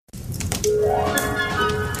Hello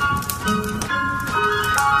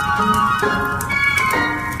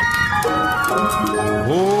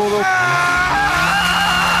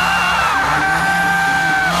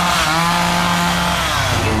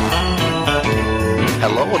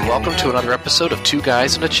and welcome to another episode of Two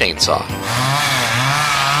Guys and a Chainsaw.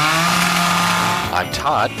 I'm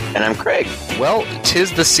Todd. And I'm Craig. Well,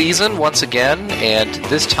 'tis the season once again, and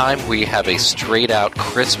this time we have a straight-out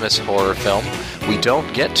Christmas horror film. We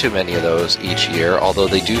don't get too many of those each year, although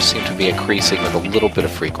they do seem to be increasing with a little bit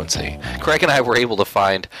of frequency. Craig and I were able to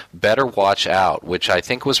find Better Watch Out, which I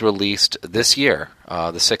think was released this year,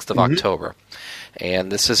 the 6th of October.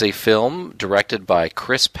 And this is a film directed by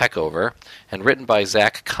Chris Peckover and written by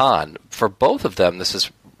Zach Kahn. For both of them, this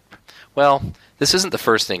isn't the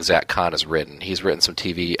first thing Zach Kahn has written. He's written some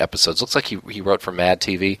TV episodes. Looks like he wrote for Mad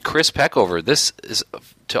TV. Chris Peckover, this is,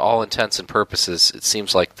 to all intents and purposes, it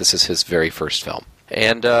seems like this is his very first film.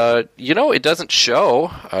 And, it doesn't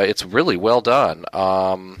show. It's really well done.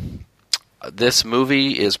 This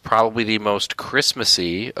movie is probably the most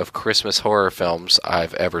Christmassy of Christmas horror films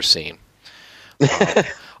I've ever seen.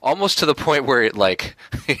 Almost to the point where it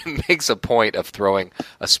makes a point of throwing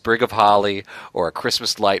a sprig of holly or a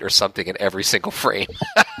Christmas light or something in every single frame.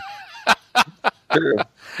 True.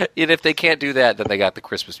 And if they can't do that, then they got the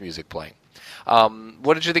Christmas music playing.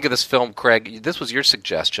 What did you think of this film, Craig? This was your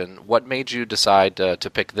suggestion. What made you decide to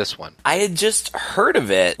pick this one? I had just heard of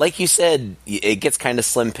it. Like you said, it gets kind of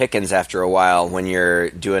slim pickings after a while when you're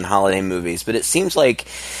doing holiday movies, but it seems like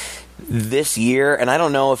this year, and I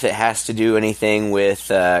don't know if it has to do anything with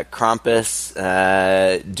Krampus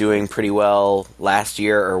doing pretty well last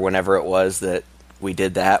year or whenever it was that we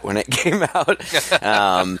did that when it came out.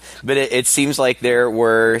 But it seems like there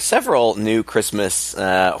were several new Christmas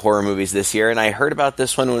horror movies this year, and I heard about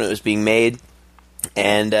this one when it was being made,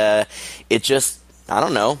 and it just, I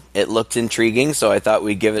don't know, it looked intriguing, so I thought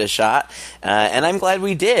we'd give it a shot, and I'm glad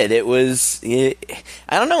we did.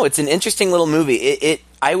 I don't know, it's an interesting little movie.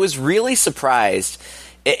 I was really surprised,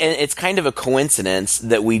 and it's kind of a coincidence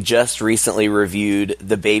that we just recently reviewed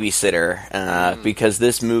The Babysitter, because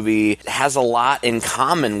this movie has a lot in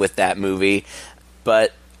common with that movie,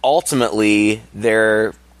 but ultimately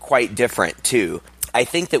they're quite different too. I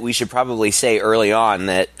think that we should probably say early on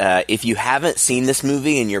that if you haven't seen this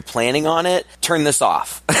movie and you're planning on it, turn this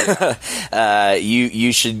off.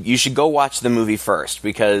 You should go watch the movie first,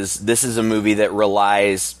 because this is a movie that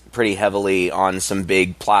relies pretty heavily on some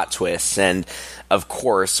big plot twists, and of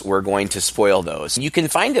course we're going to spoil those. You can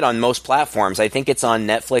find it on most platforms. I think it's on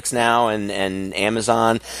Netflix now and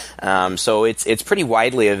Amazon, so it's pretty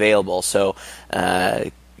widely available. So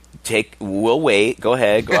we'll wait. Go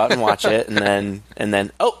ahead, go out and watch it, and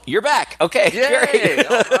then oh, you're back. Okay, yay! All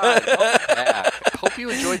right, welcome back. Hope you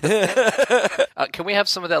enjoyed the film. Can we have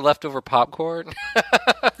some of that leftover popcorn?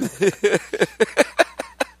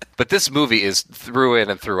 But this movie is through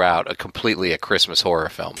in and throughout completely a Christmas horror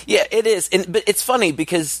film. Yeah, it is. But it's funny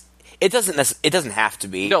because it doesn't have to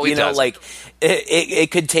be. No, it doesn't. Like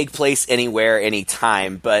it could take place anywhere,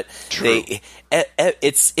 anytime. But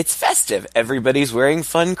it's festive. Everybody's wearing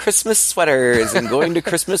fun Christmas sweaters and going to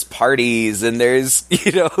Christmas parties, and there's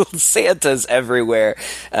Santas everywhere.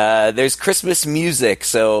 There's Christmas music,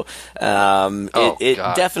 so it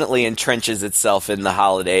definitely entrenches itself in the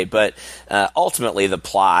holiday. But ultimately, the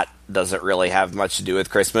plot doesn't really have much to do with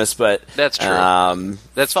Christmas, but that's true.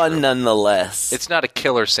 That's fun true. Nonetheless. It's not a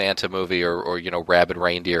killer Santa movie or Rabid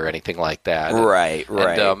Reindeer or anything like that. Right.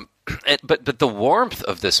 But the warmth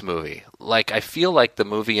of this movie, I feel like the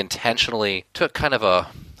movie intentionally took kind of a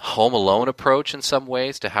Home Alone approach in some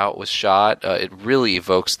ways to how it was shot. It really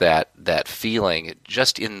evokes that feeling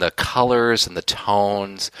just in the colors and the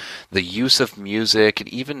tones, the use of music, and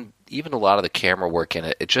even a lot of the camera work in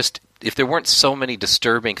it. It just, if there weren't so many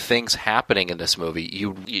disturbing things happening in this movie,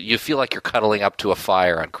 you feel like you're cuddling up to a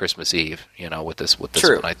fire on Christmas Eve, with this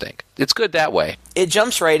True. one, I think. It's good that way. It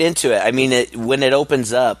jumps right into it. I mean, when it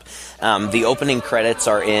opens up, the opening credits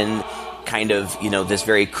are in kind of, this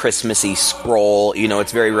very Christmassy scroll.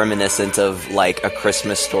 It's very reminiscent of like A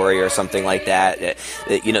Christmas Story or something like that.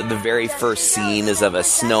 The very first scene is of a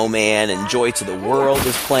snowman and Joy to the World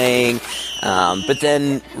is playing. But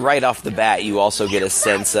then right off the bat, you also get a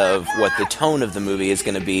sense of what the tone of the movie is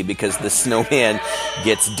going to be, because the snowman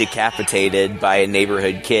gets decapitated by a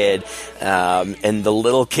neighborhood kid. And the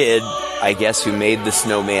little kid, I guess, who made the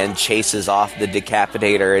snowman chases off the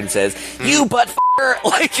decapitator and says, "You butt f***er!"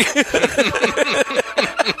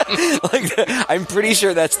 I'm pretty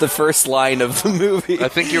sure that's the first line of the movie. I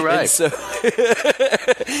think you're right.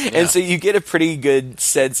 And so you get a pretty good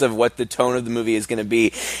sense of what the tone of the movie is going to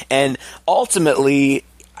be. And ultimately,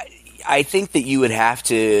 I think that you would have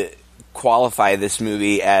to qualify this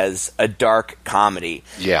movie as a dark comedy.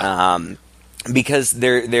 Yeah. Because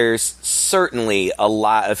there's certainly a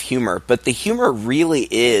lot of humor, but the humor really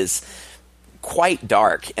is quite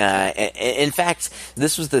dark. In fact,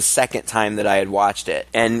 this was the second time that I had watched it,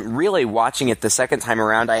 and really watching it the second time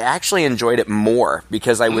around, I actually enjoyed it more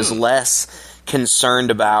because I was less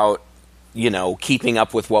concerned about, keeping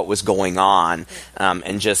up with what was going on,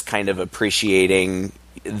 and just kind of appreciating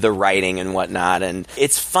the writing and whatnot. And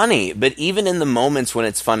it's funny, but even in the moments when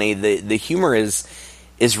it's funny, the humor is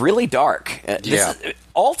really dark.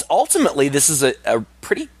 Ultimately, this is a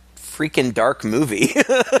pretty freaking dark movie.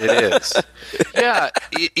 It is. Yeah,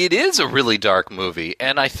 it is a really dark movie,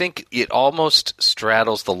 and I think it almost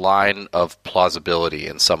straddles the line of plausibility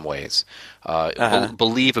in some ways.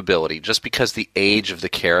 Believability, just because the age of the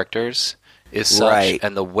characters is such,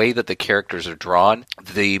 and the way that the characters are drawn.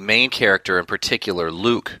 The main character in particular,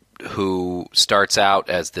 Luke, who starts out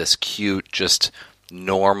as this cute, just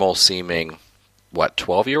normal-seeming,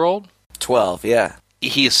 12-year-old? 12, yeah.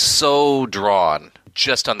 He is so drawn,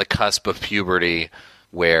 just on the cusp of puberty,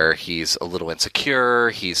 where he's a little insecure,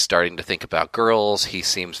 he's starting to think about girls, he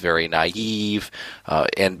seems very naive,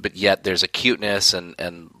 but yet there's a cuteness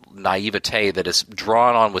and naivete that is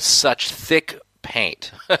drawn on with such thick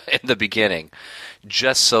paint in the beginning,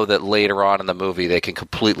 just so that later on in the movie they can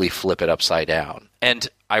completely flip it upside down. And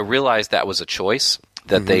I realized that was a choice,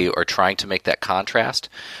 that they are trying to make that contrast,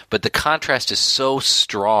 but the contrast is so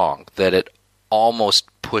strong that it almost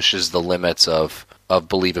pushes the limits of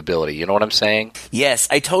believability. You know what I'm saying? Yes,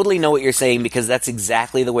 I totally know what you're saying, because that's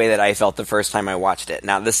exactly the way that I felt the first time I watched it.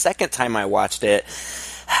 Now, the second time I watched it,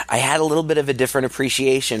 I had a little bit of a different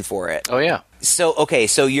appreciation for it. Oh, yeah.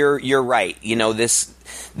 So you're right.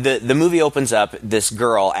 The movie opens up, this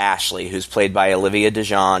girl, Ashley, who's played by Olivia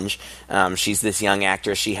DeJonge. She's this young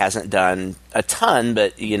actress. She hasn't done a ton,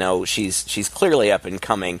 but, she's clearly up and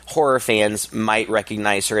coming. Horror fans might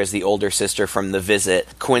recognize her as the older sister from The Visit.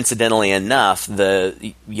 Coincidentally enough,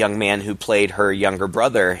 the young man who played her younger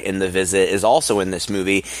brother in The Visit is also in this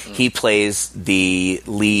movie. He plays the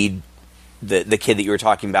lead, the kid that you were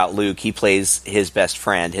talking about, Luke. He plays his best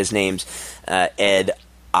friend. His name's Ed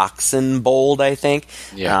Oxenbould, I think.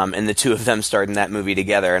 Yeah. And the two of them starred in that movie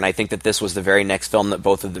together, and I think that this was the very next film that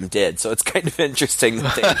both of them did. So it's kind of interesting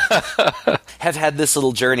that they have had this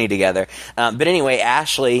little journey together. But anyway,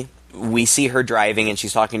 Ashley, we see her driving, and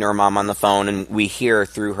she's talking to her mom on the phone, and we hear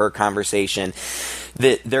through her conversation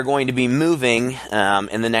that they're going to be moving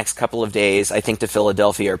in the next couple of days, I think to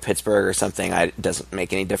Philadelphia or Pittsburgh or something. It doesn't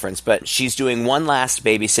make any difference. But she's doing one last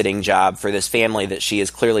babysitting job for this family that she has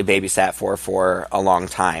clearly babysat for a long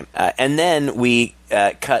time. And then we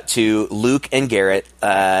cut to Luke and Garrett,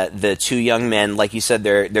 the two young men. Like you said,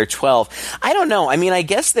 they're 12. I don't know. I mean, I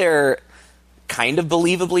guess they're kind of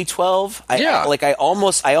believably 12. I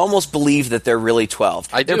almost believe that they're really 12.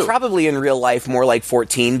 They're probably in real life more like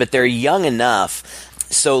 14, but they're young enough.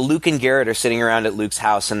 So Luke and Garrett are sitting around at Luke's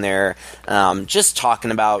house, and they're just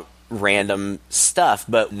talking about random stuff.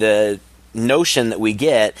 But the notion that we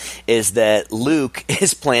get is that Luke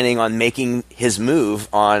is planning on making his move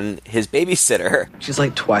on his babysitter. She's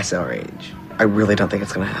like twice our age. I really don't think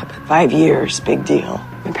it's going to happen. 5 years, big deal.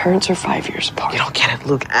 My parents are 5 years apart. You don't get it,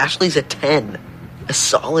 Luke. Ashley's a 10. A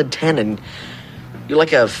solid 10, and you're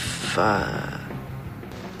like a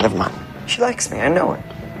Never mind. She likes me, I know it.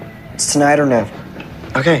 It's tonight or never.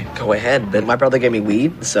 Okay, go ahead. But my brother gave me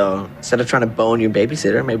weed, so instead of trying to bone your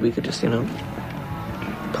babysitter, maybe we could just,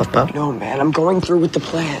 puff puff. No, man, I'm going through with the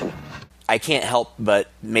plan. I can't help but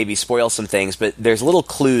maybe spoil some things, but there's little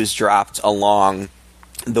clues dropped along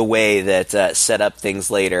the way that set up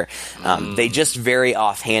things later. They just very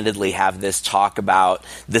offhandedly have this talk about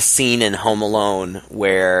the scene in Home Alone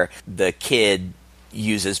where the kid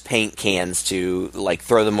uses paint cans to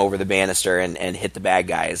throw them over the banister and hit the bad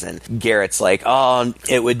guys, and Garrett's like, oh,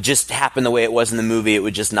 it would just happen the way it was in the movie, it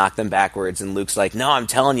would just knock them backwards, and Luke's like, no, I'm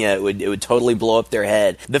telling you, it would totally blow up their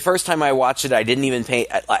head. The first time I watched it, I didn't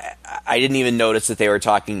even notice that they were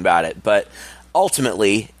talking about it, but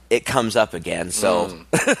ultimately it comes up again, so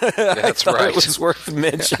that's I thought right. It was worth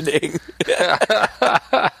mentioning.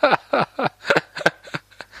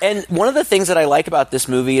 And one of the things that I like about this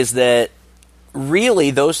movie is that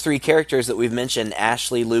really those three characters that we've mentioned,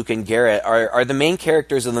 Ashley, Luke, and Garrett, are the main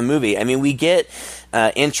characters of the movie. I mean, we get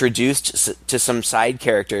introduced to some side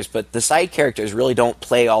characters, but the side characters really don't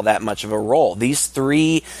play all that much of a role. These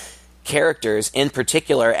three characters, in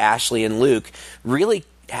particular, Ashley and Luke, really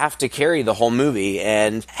have to carry the whole movie.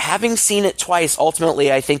 And having seen it twice,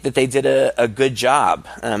 ultimately, I think that they did a good job.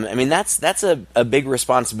 I mean, that's a big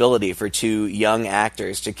responsibility for two young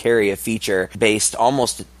actors to carry a feature based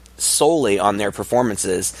almost solely on their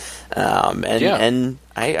performances. And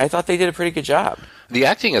I thought they did a pretty good job. The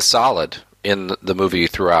acting is solid in the movie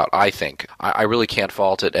throughout, I think. I really can't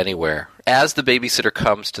fault it anywhere. As the babysitter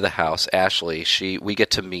comes to the house, Ashley, we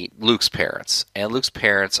get to meet Luke's parents. And Luke's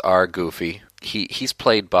parents are goofy. He's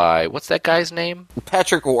played by, what's that guy's name?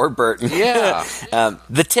 Patrick Warburton. Yeah.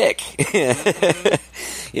 The Tick.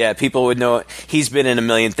 Yeah, people would know. He's been in a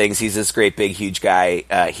million things. He's this great, big, huge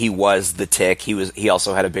guy. He was the Tick. He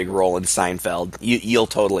also had a big role in Seinfeld. You'll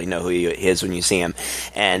totally know who he is when you see him.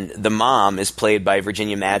 And the mom is played by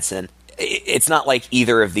Virginia Madsen. It's not like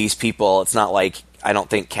either of these people. It's not like, I don't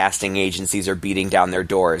think casting agencies are beating down their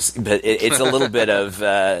doors, but it's a little bit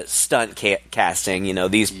of stunt casting. You know,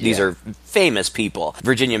 these are famous people.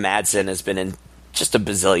 Virginia Madsen has been in just a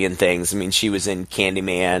bazillion things. I mean, she was in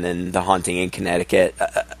Candyman and The Haunting in Connecticut.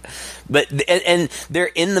 But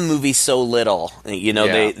they're in the movie so little. You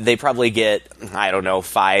know, they probably get, I don't know,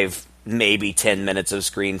 5, maybe 10 minutes of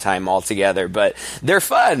screen time altogether, but they're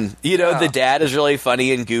fun. You know, the dad is really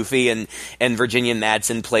funny and goofy, and Virginia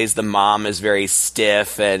Madsen plays the mom as very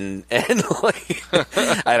stiff and like,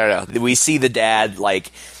 I don't know. We see the dad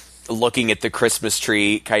like looking at the Christmas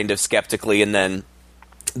tree kind of skeptically, and then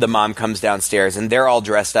the mom comes downstairs and they're all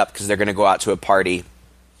dressed up because they're going to go out to a party.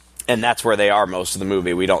 And that's where they are most of the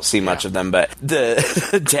movie. We don't see much of them, but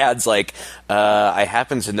the dad's like, I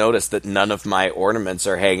happen to notice that none of my ornaments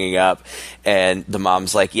are hanging up. And the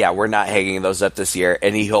mom's like, yeah, we're not hanging those up this year.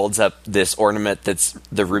 And he holds up this ornament that's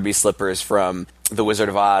the ruby slippers from The Wizard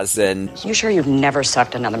of Oz. And you sure you've never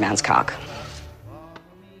sucked another man's cock?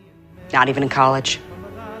 Not even in college?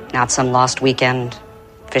 Not some lost weekend,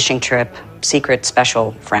 fishing trip, secret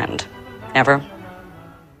special friend? Never?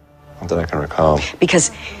 Not that I can recall.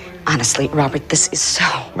 Because... honestly, Robert, this is so...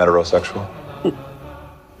 Metrosexual?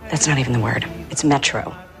 That's not even the word. It's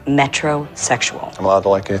metro. Metrosexual. I'm allowed to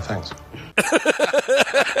like gay things.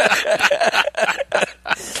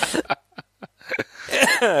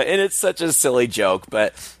 And it's such a silly joke,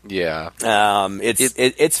 but... yeah.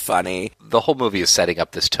 It's funny. The whole movie is setting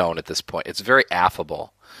up this tone at this point. It's very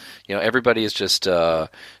affable. You know, everybody is just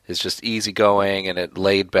easygoing and a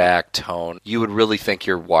laid-back tone. You would really think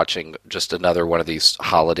you're watching just another one of these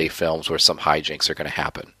holiday films where some hijinks are going to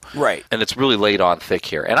happen. Right. And it's really laid on thick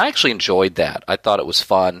here. And I actually enjoyed that. I thought it was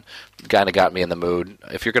fun. Kind of got me in the mood.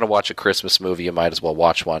 If you're going to watch a Christmas movie, you might as well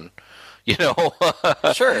watch one. You know?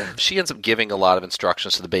 Sure. She ends up giving a lot of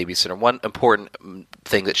instructions to the babysitter. One important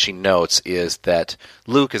thing that she notes is that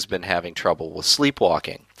Luke has been having trouble with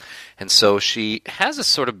sleepwalking. And so she has a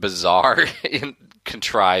sort of bizarre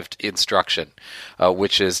contrived instruction,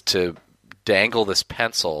 which is to dangle this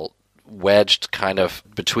pencil wedged kind of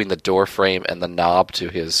between the door frame and the knob to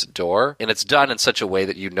his door. And it's done in such a way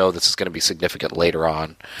that you know this is going to be significant later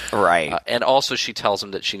on. Right. And also she tells him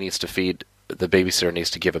that the babysitter needs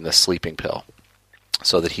to give him this sleeping pill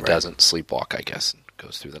so that he doesn't sleepwalk, I guess, and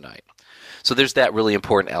goes through the night. So there's that really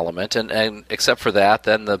important element, and except for that,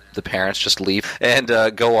 then the parents just leave and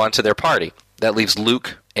go on to their party. That leaves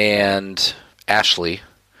Luke and Ashley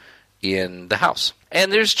in the house.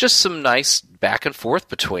 And there's just some nice back and forth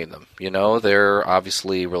between them. You know, they're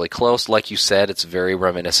obviously really close. Like you said, it's very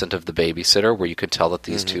reminiscent of The Babysitter, where you can tell that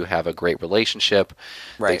these two have a great relationship.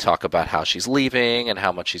 Right. They talk about how she's leaving and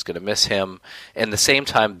how much she's going to miss him. And at the same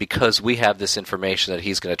time, because we have this information that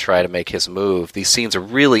he's going to try to make his move, these scenes are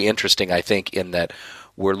really interesting, I think, in that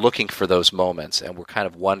we're looking for those moments and we're kind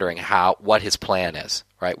of wondering what his plan is.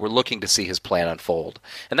 Right, we're looking to see his plan unfold,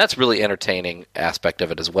 and that's really entertaining aspect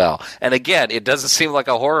of it as well. And again, it doesn't seem like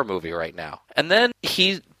a horror movie right now. And then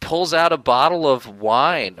he pulls out a bottle of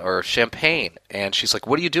wine or champagne, and she's like,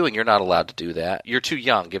 "What are you doing? You're not allowed to do that. You're too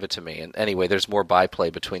young. Give it to me." And anyway, there's more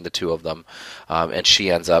byplay between the two of them, and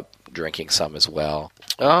she ends up drinking some as well.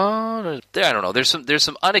 Oh, I don't know. There's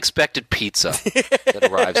some unexpected pizza that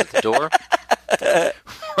arrives at the door.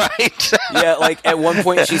 Right? Yeah, like at one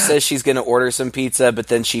point she says she's going to order some pizza, but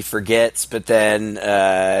then she forgets, but then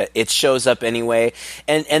it shows up anyway.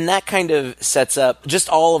 And that kind of sets up, just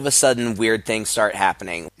all of a sudden, weird things start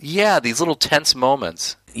happening. Yeah, these little tense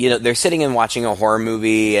moments. You know, they're sitting and watching a horror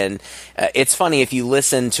movie, and it's funny, if you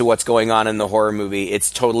listen to what's going on in the horror movie, it's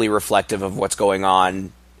totally reflective of what's going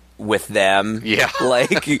on with them. Yeah.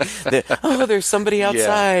 Like, there's somebody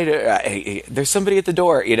outside. Yeah. There's somebody at the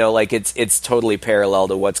door. You know, like it's totally parallel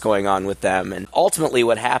to what's going on with them. And ultimately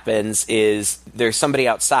what happens is there's somebody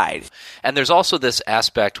outside. And there's also this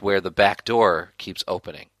aspect where the back door keeps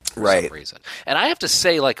opening. for Right. some reason. And I have to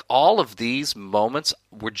say, like, all of these moments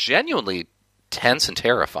were genuinely tense and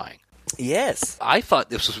terrifying. Yes. I thought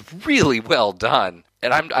this was really well done.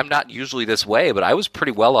 And I'm not usually this way, but I was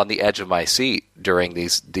pretty well on the edge of my seat during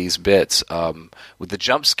these bits. With the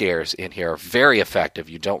jump scares in here, very effective.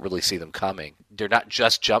 You don't really see them coming. They're not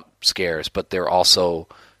just jump scares, but they're also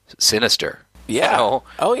sinister. Yeah. You know?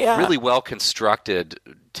 Oh, yeah. Really well constructed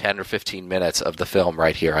 10 or 15 minutes of the film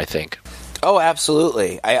right here, I think. Oh,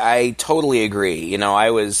 absolutely. I totally agree. You know, I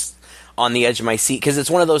was on the edge of my seat because it's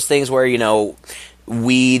one of those things where, you know,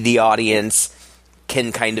 we, the audience,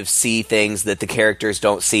 can kind of see things that the characters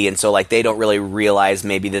don't see, and so like they don't really realize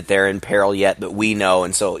maybe that they're in peril yet, but we know,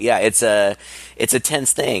 and so yeah, it's a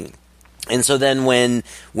tense thing. And so then when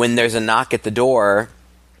there's a knock at the door,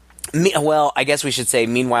 well, I guess we should say,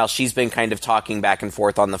 meanwhile, she's been kind of talking back and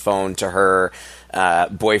forth on the phone to her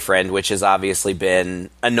boyfriend, which has obviously been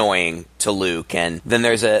annoying to Luke. And then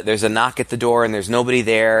there's a knock at the door, and there's nobody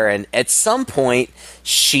there. And at some point,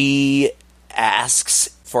 she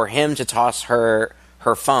asks for him to toss her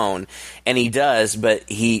phone, and he does, but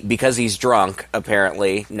because he's drunk,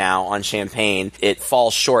 apparently, now on champagne, it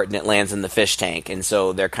falls short and it lands in the fish tank, and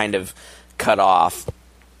so they're kind of cut off.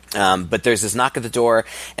 But there's this knock at the door,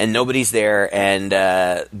 and nobody's there, and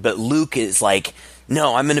but Luke is like,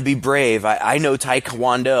 no, I'm going to be brave. I know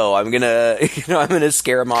Taekwondo. I'm going to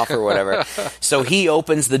scare him off or whatever. So he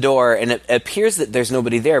opens the door, and it appears that there's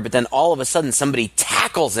nobody there, but then all of a sudden somebody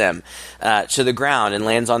tackles him to the ground and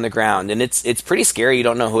lands on the ground, and it's pretty scary. You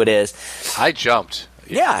don't know who it is. I jumped.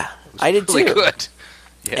 Yeah, I did Really too. good.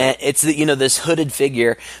 Yeah. And it's this hooded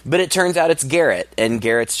figure, but it turns out it's Garrett, and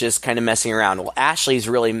Garrett's just kind of messing around. Well, Ashley's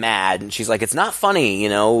really mad, and she's like, "It's not funny,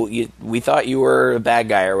 we thought you were a bad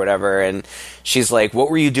guy or whatever." And she's like,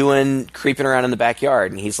 "What were you doing creeping around in the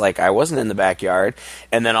backyard?" And he's like, "I wasn't in the backyard."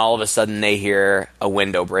 And then all of a sudden they hear a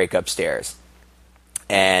window break upstairs.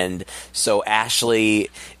 And so Ashley,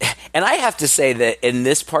 and I have to say that in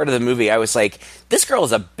this part of the movie, I was like, this girl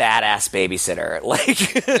is a badass babysitter.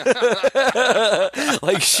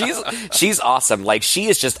 Like she's awesome. Like, she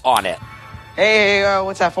is just on it. Hey,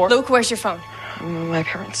 what's that for? Luke, where's your phone? My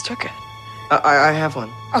parents took it. I have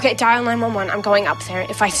one. Okay, dial 911. I'm going up there.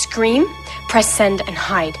 If I scream, press send and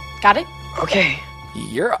hide. Got it? Okay.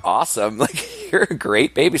 You're awesome. Like, you're a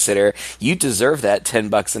great babysitter. You deserve that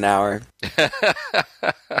 $10 an hour.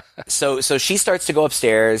 So she starts to go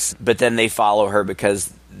upstairs, but then they follow her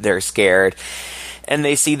because they're scared. And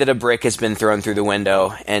they see that a brick has been thrown through the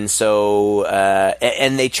window. And so,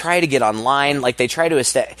 and they try to get online. Like, they try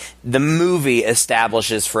to the movie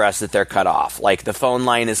establishes for us that they're cut off. Like, the phone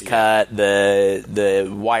line is cut, the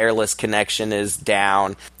wireless connection is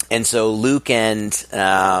down. And so Luke and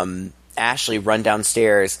Ashley run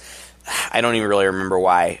downstairs. I don't even really remember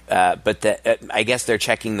why, but I guess they're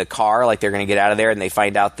checking the car, like they're going to get out of there, and they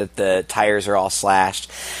find out that the tires are all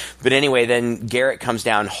slashed. But anyway, then Garrett comes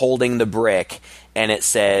down holding the brick, and it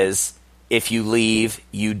says, "If you leave,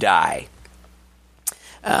 you die."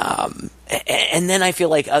 And then I feel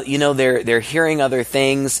like they're hearing other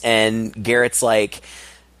things, and Garrett's like,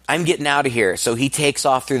 "I'm getting out of here." So he takes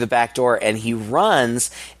off through the back door, and he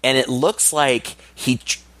runs, and it looks like he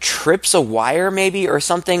trips a wire maybe or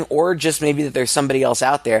something, or just maybe that there's somebody else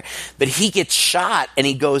out there, but he gets shot and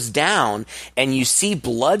he goes down, and you see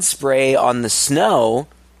blood spray on the snow,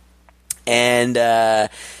 and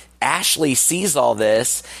Ashley sees all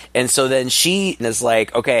this, and so then she is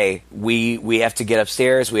like, okay, we have to get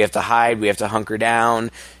upstairs, we have to hide, we have to hunker down.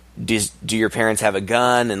 Do your parents have a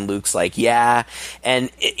gun? And Luke's like, yeah. And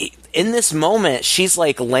in this moment, she's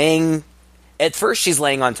like at first she's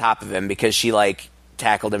laying on top of him because she like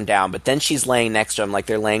tackled him down, but then she's laying next to him, like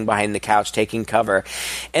they're laying behind the couch taking cover,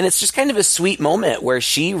 and it's just kind of a sweet moment where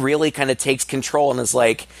she really kind of takes control and is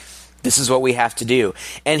like, this is what we have to do.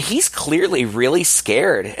 And he's clearly really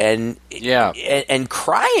scared and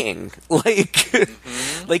crying, like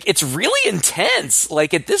like it's really intense.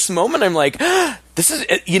 Like, at this moment I'm like, this is,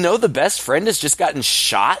 the best friend has just gotten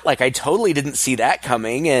shot. Like, I totally didn't see that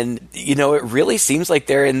coming, and it really seems like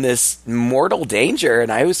they're in this mortal danger.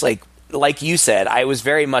 And I was like you said, I was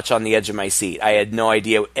very much on the edge of my seat. I had no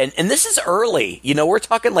idea. And this is early. We're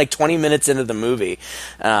talking like 20 minutes into the movie.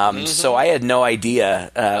 So I had no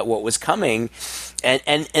idea what was coming.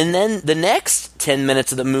 And then the next 10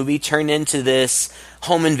 minutes of the movie turned into this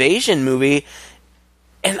home invasion movie.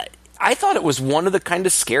 And I thought it was one of the kind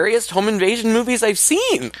of scariest home invasion movies I've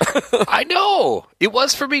seen. I know. It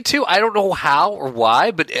was for me, too. I don't know how or why,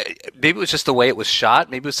 but maybe it was just the way it was shot.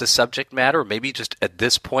 Maybe it was the subject matter. Or maybe just at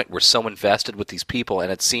this point we're so invested with these people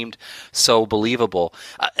and it seemed so believable.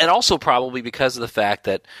 And also probably because of the fact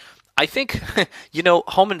that I think,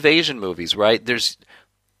 home invasion movies, right?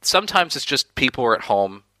 Sometimes it's just people are at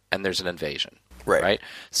home and there's an invasion, right?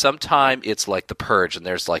 Sometimes it's like The Purge and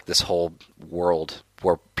there's like this whole world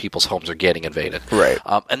where people's homes are getting invaded. Right.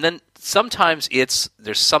 And then sometimes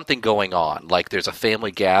there's something going on, like there's a family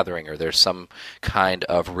gathering or there's some kind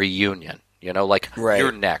of reunion.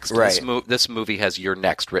 You're Next. Right. This movie has You're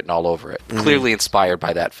Next written all over it, clearly inspired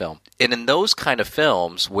by that film. And in those kind of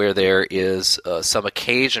films where there is some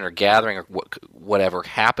occasion or gathering or whatever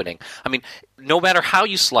happening, I mean, no matter how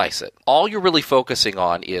you slice it, all you're really focusing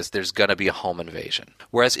on is there's going to be a home invasion.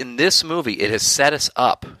 Whereas in this movie, it has set us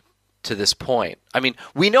up to this point. I mean,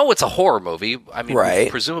 we know it's a horror movie. I mean, we've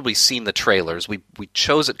presumably seen the trailers. We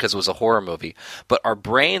chose it because it was a horror movie. But our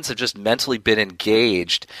brains have just mentally been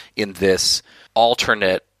engaged in this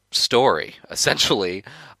alternate story, essentially,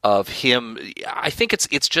 of him. I think it's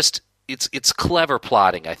clever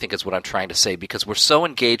plotting, I think is what I'm trying to say, because we're so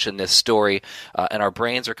engaged in this story, and our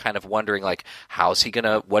brains are kind of wondering, like,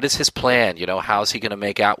 what is his plan? How's he going to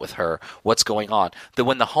make out with her? What's going on? That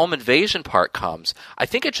when the home invasion part comes, I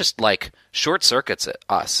think it just, like, short-circuits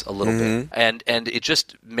us a little bit. And it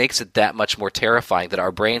just makes it that much more terrifying that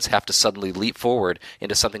our brains have to suddenly leap forward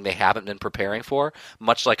into something they haven't been preparing for,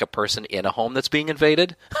 much like a person in a home that's being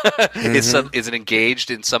invaded is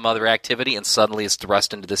engaged in some other activity and suddenly is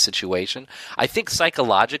thrust into this situation. I think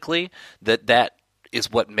psychologically that is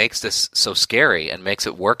what makes this so scary and makes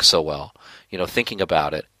it work so well, thinking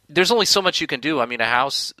about it. There's only so much you can do. I mean,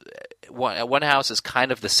 one house is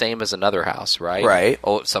kind of the same as another house, right? Right.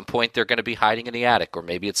 At some point they're going to be hiding in the attic, or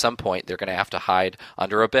maybe at some point they're going to have to hide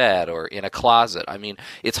under a bed or in a closet. I mean,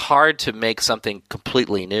 it's hard to make something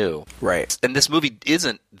completely new. Right. And this movie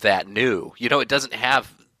isn't that new. It doesn't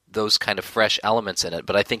have those kind of fresh elements in it,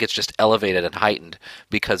 but I think it's just elevated and heightened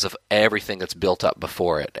because of everything that's built up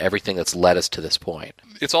before it, everything that's led us to this point.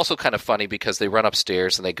 It's also kind of funny because they run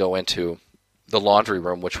upstairs and they go into the laundry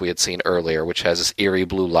room, which we had seen earlier, which has this eerie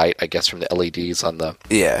blue light, I guess, from the LEDs on the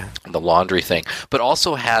laundry thing, but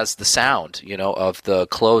also has the sound, of the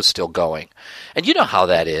clothes still going. And you know how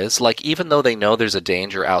that is. Like, even though they know there's a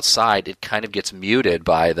danger outside, it kind of gets muted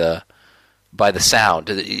by the sound.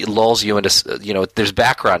 It lulls you into, there's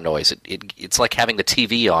background noise. It's like having the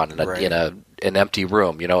TV on in an empty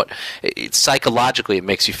room. It psychologically it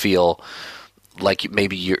makes you feel like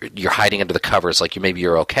maybe you're hiding under the covers, like maybe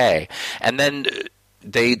you're okay. And then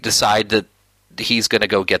they decide that he's going to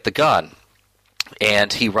go get the gun,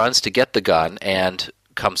 and he runs to get the gun and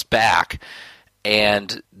comes back.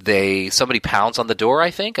 And somebody pounds on the door. I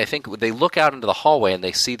think they look out into the hallway and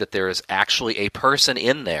they see that there is actually a person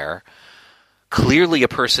in there. Clearly a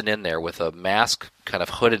person in there with a mask, kind of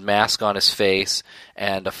hooded mask on his face,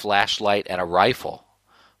 and a flashlight and a rifle.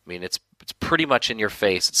 I mean, it's pretty much in your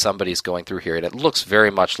face that somebody's going through here, and it looks very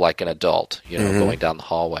much like an adult, going down the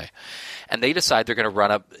hallway. And they decide they're going to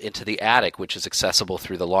run up into the attic, which is accessible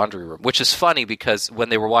through the laundry room, which is funny because when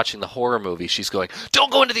they were watching the horror movie, she's going,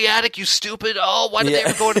 "Don't go into the attic, you stupid! Oh, why did they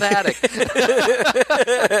ever go into the attic?"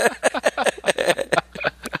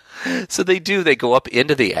 So they do. They go up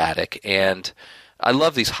into the attic, and I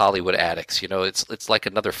love these Hollywood attics. It's like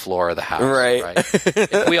another floor of the house. Right?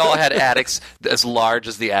 If we all had attics as large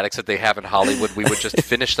as the attics that they have in Hollywood, we would just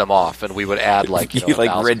finish them off, and we would add you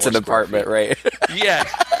rent an apartment, right? Yeah,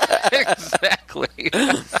 exactly.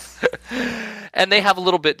 And they have a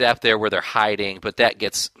little bit depth there where they're hiding, but that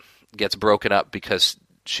gets broken up because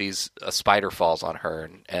a spider falls on her,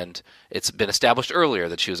 and it's been established earlier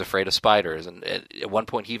that she was afraid of spiders, and at one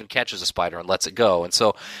point he even catches a spider and lets it go, and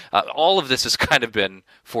so all of this has kind of been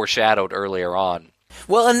foreshadowed earlier on.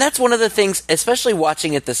 Well, and that's one of the things, especially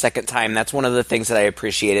watching it the second time, that's one of the things that I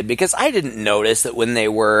appreciated, because I didn't notice that when they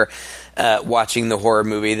were watching the horror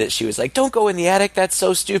movie that she was like, "Don't go in the attic, that's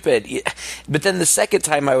so stupid." But then the second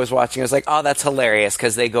time I was watching, I was like, "Oh, that's hilarious,"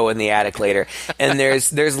 because they go in the attic later. And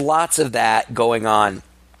there's lots of that going on.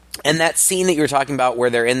 And that scene that you were talking about where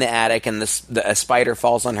they're in the attic and a spider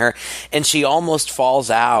falls on her and she almost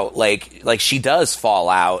falls out, like she does fall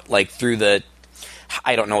out, like through the,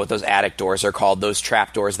 I don't know what those attic doors are called, those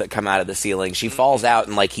trap doors that come out of the ceiling. She falls out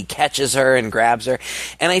and like he catches her and grabs her.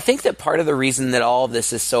 And I think that part of the reason that all of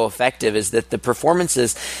this is so effective is that the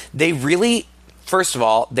performances, first of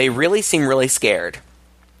all, they really seem really scared.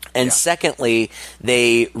 And secondly,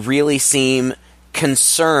 they really seem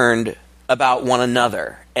concerned about one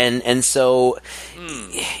another. And so,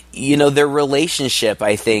 their relationship,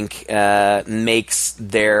 I think, makes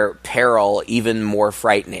their peril even more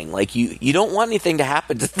frightening. Like, you don't want anything to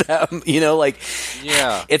happen to them,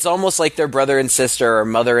 it's almost like they're brother and sister or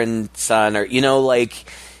mother and son, or,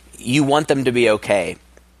 you want them to be okay.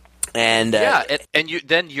 And and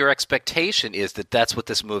then your expectation is that that's what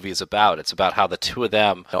this movie is about. It's about how the two of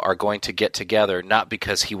them are going to get together, not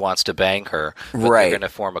because he wants to bang her, but they're going to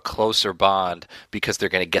form a closer bond because they're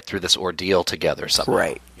going to get through this ordeal together somehow.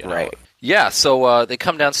 Right, right. Yeah, so they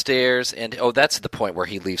come downstairs, and that's the point where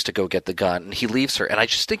he leaves to go get the gun, and he leaves her. And I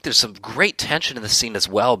just think there's some great tension in the scene as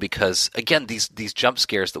well, because again, these jump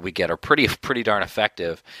scares that we get are pretty darn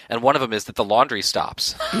effective. And one of them is that the laundry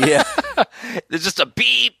stops. Yeah, there's just a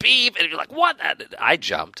beep beep, and you're like, "What?" I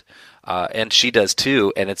jumped, and she does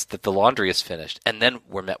too. And it's that the laundry is finished, and then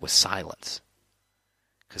we're met with silence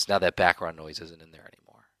because now that background noise isn't in there anymore.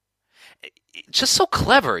 Just so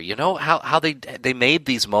clever, how they made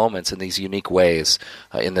these moments in these unique ways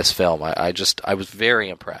in this film. I was very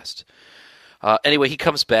impressed. Anyway, he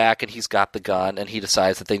comes back and he's got the gun, and he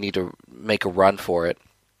decides that they need to make a run for it.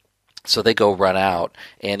 So they go run out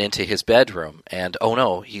and into his bedroom, and oh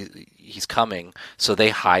no, he's coming. So they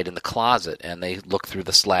hide in the closet and they look through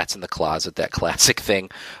the slats in the closet. That classic thing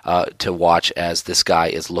to watch as this guy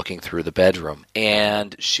is looking through the bedroom.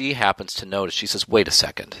 And she happens to notice. She says, "Wait a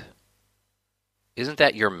second. Isn't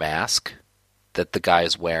that your mask that the guy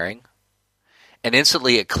is wearing?" And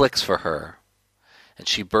instantly it clicks for her. And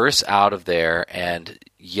she bursts out of there and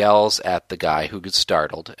yells at the guy who gets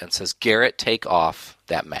startled and says, "Garrett, take off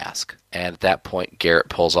that mask." And at that point, Garrett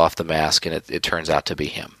pulls off the mask, and it turns out to be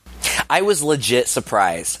him. I was legit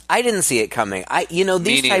surprised. I didn't see it coming.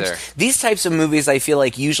 These types of movies, I feel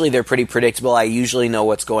like usually they're pretty predictable. I usually know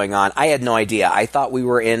what's going on. I had no idea. I thought we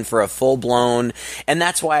were in for a full-blown, and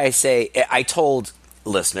that's why I told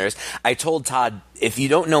Todd, if you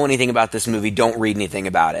don't know anything about this movie, don't read anything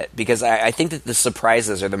about it, because I think that the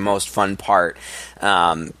surprises are the most fun part.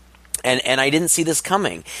 And I didn't see this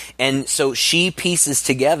coming. And so she pieces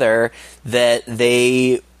together that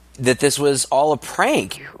this was all a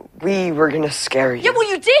prank. We were gonna scare you. Yeah, well,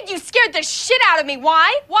 you did. You scared the shit out of me.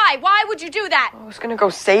 Why? Why would you do that? I was gonna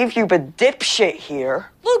go save you, but dipshit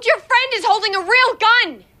here. Luke, your friend is holding a real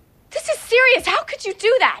gun. This is serious. How could you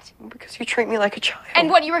do that? Because you treat me like a child.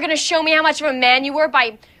 And what, you were gonna show me how much of a man you were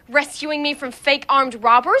by rescuing me from fake armed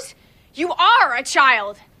robbers? You are a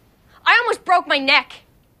child. I almost broke my neck.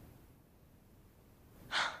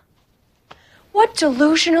 What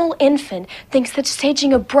delusional infant thinks that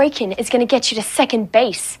staging a break-in is going to get you to second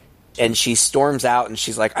base? And she storms out and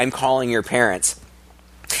she's like, "I'm calling your parents."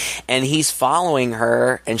 And he's following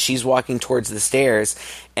her, and she's walking towards the stairs,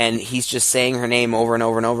 and he's just saying her name over and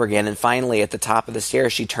over and over again. And finally, at the top of the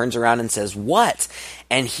stairs, she turns around and says, "What?"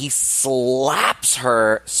 And he slaps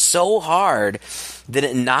her so hard that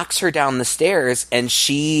it knocks her down the stairs, and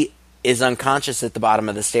she is unconscious at the bottom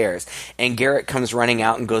of the stairs. And Garrett comes running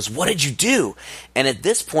out and goes, "What did you do?" And at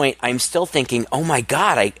this point, I'm still thinking, oh my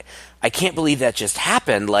God, I can't believe that just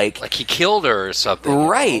happened. Like he killed her or something.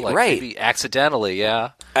 Right, right. Maybe accidentally, yeah.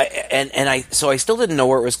 So I still didn't know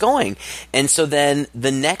where it was going. And so then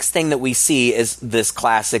the next thing that we see is this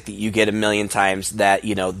classic that you get a million times, that,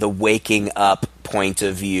 the waking up point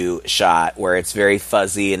of view shot where it's very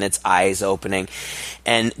fuzzy and its eyes opening.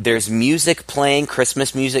 And there's music playing,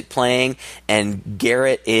 Christmas music playing, and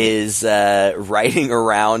Garrett is riding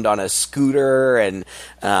around on a scooter, and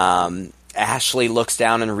Ashley looks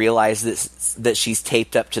down and realizes that she's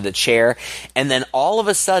taped up to the chair. And then all of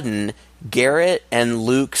a sudden, Garrett and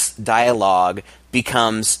Luke's dialogue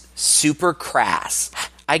becomes super crass.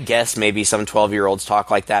 I guess maybe some 12-year-olds talk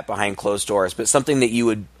like that behind closed doors, but something that you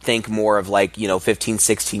would think more of 15,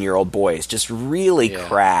 16-year-old boys. Just really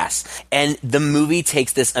crass. And the movie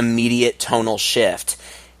takes this immediate tonal shift.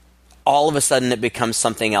 All of a sudden it becomes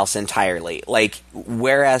something else entirely.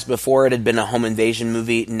 Whereas before it had been a home invasion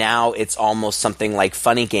movie, now it's almost something like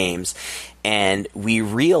Funny Games. And we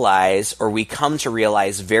come to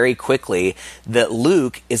realize very quickly that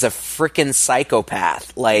Luke is a frickin'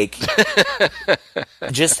 psychopath.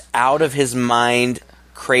 Just out of his mind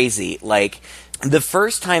crazy. The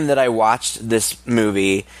first time that I watched this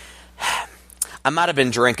movie, I might have been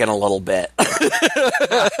drinking a little bit.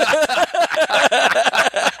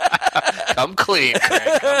 Come clean,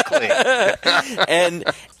 Craig. Come clean. And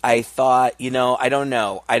I thought, I don't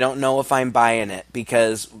know. I don't know if I'm buying it,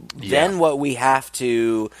 because then what we have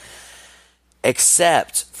to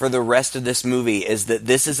accept for the rest of this movie is that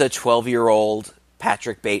this is a 12-year-old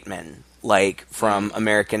Patrick Bateman, from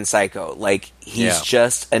American Psycho. He's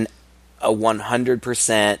just a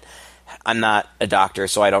 100%. I'm not a doctor,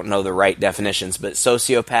 so I don't know the right definitions, but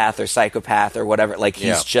sociopath or psychopath or whatever.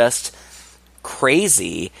 He's just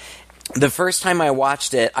crazy. The first time I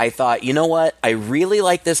watched it, I thought, you know what? I really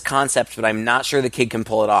like this concept, but I'm not sure the kid can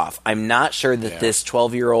pull it off. I'm not sure that this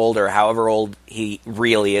 12-year-old, or however old he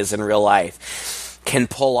really is in real life, can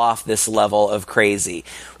pull off this level of crazy.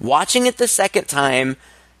 Watching it the second time,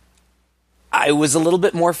 I was a little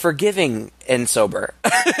bit more forgiving and sober.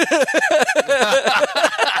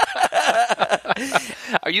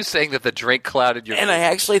 Are you saying that the drink clouded your... And I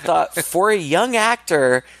actually thought, for a young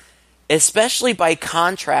actor, especially by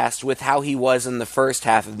contrast with how he was in the first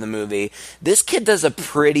half of the movie, this kid does a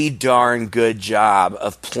pretty darn good job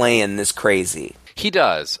of playing this crazy. He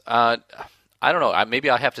does. I don't know. Maybe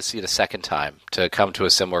I'll have to see it a second time to come to a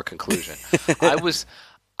similar conclusion.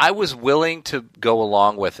 I was willing to go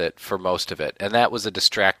along with it for most of it, and that was a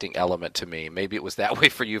distracting element to me. Maybe it was that way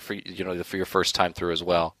for you, for your first time through as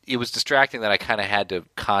well. It was distracting that I kind of had to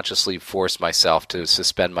consciously force myself to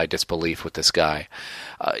suspend my disbelief with this guy.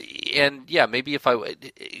 And yeah, maybe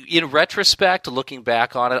in retrospect, looking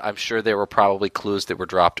back on it, I'm sure there were probably clues that were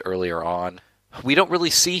dropped earlier on. We don't really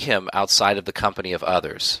see him outside of the company of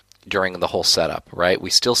others during the whole setup, right?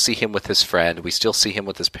 We still see him with his friend. We still see him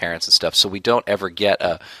with his parents and stuff. So we don't ever get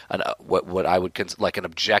what I would consider like an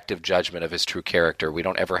objective judgment of his true character. We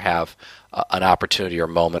don't ever have an opportunity or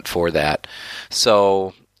moment for that.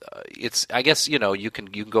 So it's, I guess, you can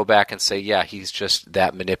go back and say, yeah, he's just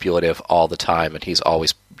that manipulative all the time, and he's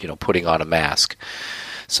always putting on a mask.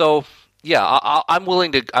 So yeah, I'm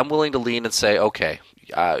willing to lean and say, okay,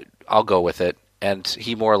 I'll go with it. And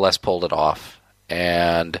he more or less pulled it off.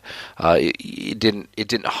 And it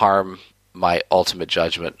didn't harm my ultimate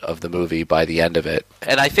judgment of the movie by the end of it.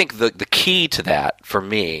 And I think the key to that, for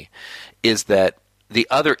me, is that the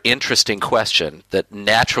other interesting question that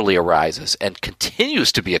naturally arises and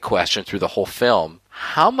continues to be a question through the whole film,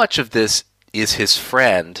 how much of this is his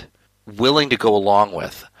friend willing to go along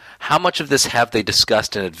with? How much of this have they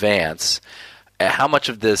discussed in advance? How much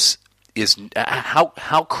of this is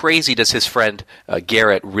how crazy does his friend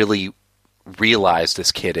Garrett really realize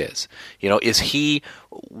this kid is? Is he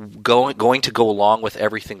going to go along with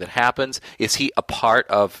everything that happens? Is he a part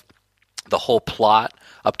of the whole plot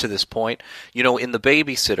up to this point? In The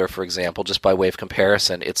Babysitter, for example, just by way of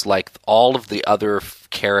comparison, it's like all of the other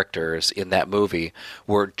characters in that movie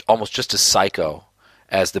were almost just as psycho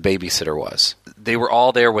as the babysitter was. They were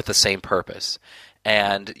all there with the same purpose.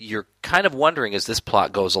 And you're kind of wondering, as this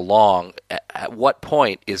plot goes along, at what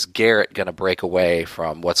point is Garrett going to break away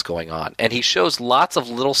from what's going on? And he shows lots of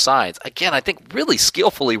little signs. Again, I think really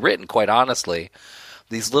skillfully written, quite honestly.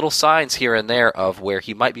 These little signs here and there of where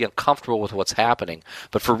he might be uncomfortable with what's happening.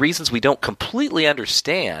 But for reasons we don't completely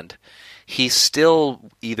understand, he's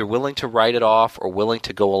still either willing to write it off or willing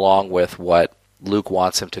to go along with what Luke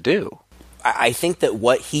wants him to do. I think that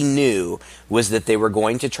what he knew was that they were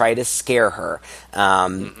going to try to scare her.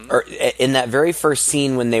 Or in that very first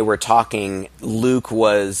scene when they were talking, Luke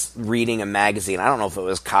was reading a magazine. I don't know if it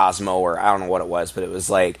was Cosmo or I don't know what it was, but it was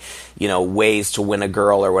like, ways to win a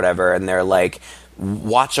girl or whatever. And they're like,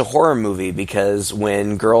 watch a horror movie because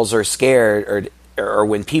when girls are scared or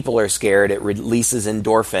when people are scared, it releases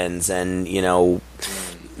endorphins and,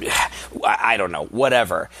 I don't know,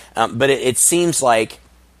 whatever. But it seems like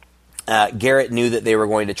Garrett knew that they were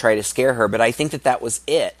going to try to scare her, but I think that was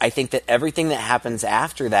it. I think that everything that happens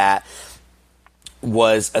after that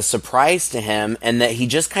was a surprise to him, and that he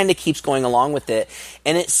just kind of keeps going along with it.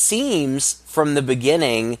 And it seems from the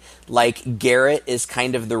beginning like Garrett is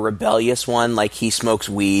kind of the rebellious one, like he smokes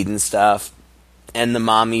weed and stuff. And the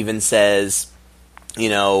mom even says,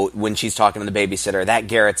 when she's talking to the babysitter, that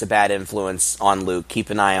Garrett's a bad influence on Luke. Keep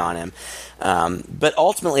an eye on him. But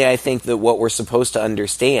ultimately, I think that what we're supposed to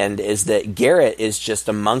understand is that Garrett is just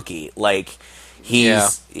a monkey. Like,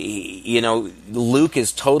 Luke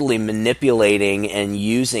is totally manipulating and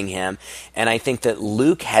using him. And I think that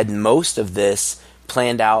Luke had most of this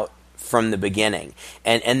planned out from the beginning.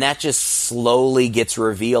 And that just slowly gets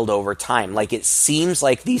revealed over time. Like, it seems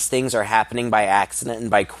like these things are happening by accident and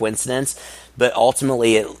by coincidence, but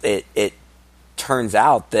ultimately it turns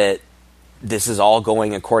out that this is all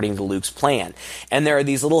going according to Luke's plan. And there are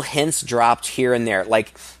these little hints dropped here and there.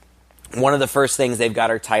 Like, one of the first things they've got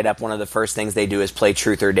her tied up, one of the first things they do is play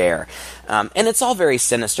Truth or Dare. And it's all very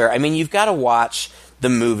sinister. I mean, you've got to watch the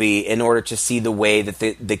movie in order to see the way that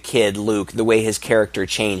the kid, Luke, the way his character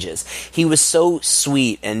changes. He was so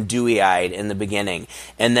sweet and dewy-eyed in the beginning.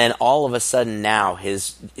 And then all of a sudden now,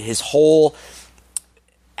 his whole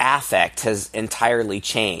affect has entirely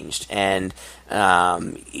changed. And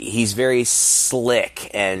he's very slick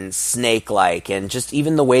and snake-like, and just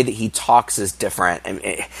even the way that he talks is different.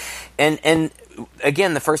 And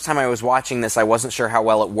again, the first time I was watching this, I wasn't sure how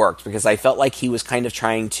well it worked, because I felt like he was kind of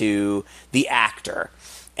trying to, the actor,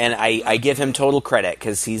 and I give him total credit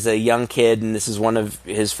because he's a young kid and this is one of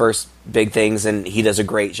his first big things, and he does a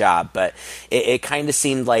great job. But it kind of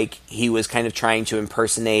seemed like he was kind of trying to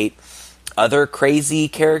impersonate other crazy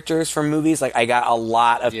characters from movies. Like I got a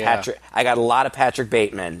lot of Patrick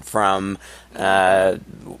Bateman from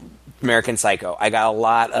American Psycho. I got a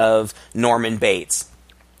lot of Norman Bates.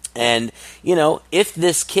 And, you know, if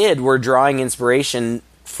this kid were drawing inspiration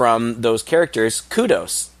from those characters,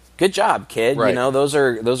 kudos. Good job, kid. Right. You know, those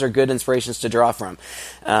are good inspirations to draw from.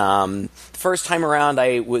 First time around,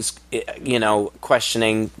 I was, you know,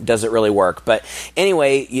 questioning, does it really work? But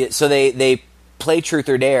anyway, so they play Truth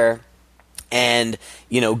or Dare, and,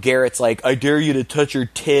 you know, Garrett's like, I dare you to touch your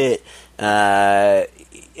tit. And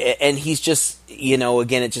he's just, you know,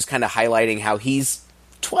 again, it's just kind of highlighting how he's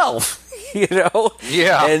 12. You know,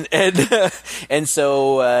 yeah, and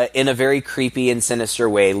so in a very creepy and sinister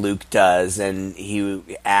way, Luke does, and he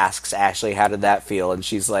asks Ashley, "How did that feel?" And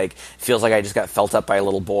she's like, "Feels like I just got felt up by a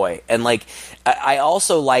little boy." And like, I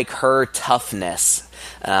also like her toughness.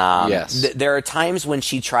 Yes, there are times when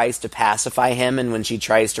she tries to pacify him and when she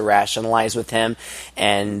tries to rationalize with him,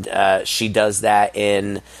 and she does that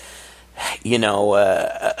in, you know,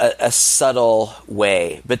 a subtle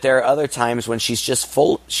way. But there are other times when she's just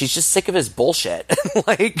sick of his bullshit.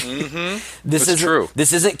 Like, this is true.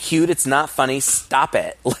 This isn't cute. It's not funny. Stop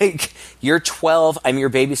it. Like, you're 12. I'm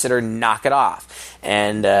your babysitter. Knock it off.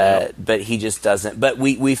 And but he just doesn't. But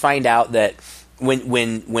we find out that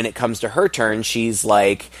when it comes to her turn, she's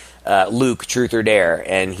like, Luke, truth or dare?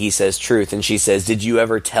 And he says truth, and she says, did you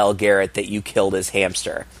ever tell Garrett that you killed his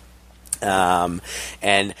hamster?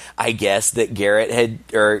 And I guess that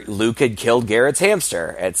Luke had killed Garrett's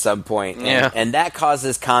hamster at some point. And that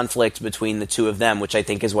causes conflict between the two of them, which I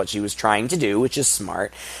think is what she was trying to do, which is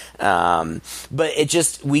smart.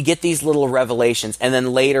 But we get these little revelations. And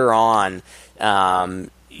then later on,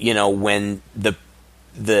 you know, when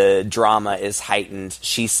the drama is heightened,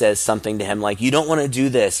 she says something to him like, you don't want to do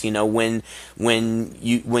this, you know, when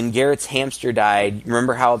Garrett's hamster died,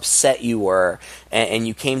 remember how upset you were, and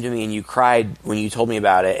you came to me and you cried when you told me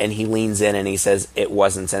about it. And he leans in and he says, it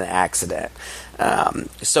wasn't an accident.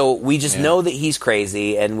 So we just know that he's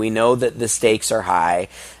crazy, and we know that the stakes are high.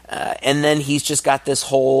 And then he's just got this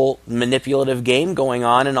whole manipulative game going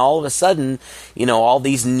on, and all of a sudden, you know, all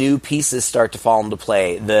these new pieces start to fall into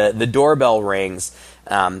play. The doorbell rings,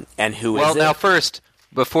 and who is it? Well, now first,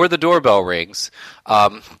 before the doorbell rings,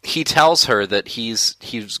 he tells her that he's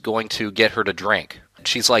going to get her to drink.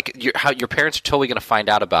 She's like, your parents are totally going to find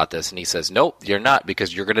out about this. And he says, nope, you're not,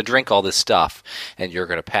 because you're going to drink all this stuff, and you're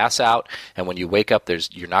going to pass out, and when you wake up,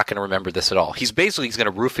 you're not going to remember this at all. He's going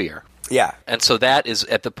to roofie her. Yeah. And so that is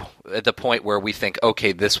at the point where we think,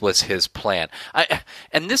 okay, this was his plan.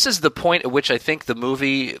 And this is the point at which I think the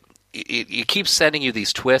movie, it keeps sending you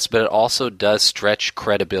these twists, but it also does stretch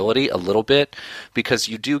credibility a little bit, because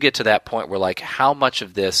you do get to that point where, like, how much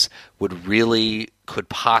of this could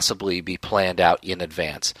possibly be planned out in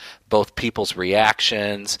advance? Both people's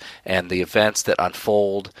reactions and the events that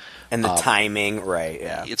unfold. And the timing, right,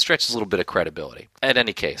 yeah. It stretches a little bit of credibility. In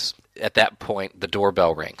any case, at that point, the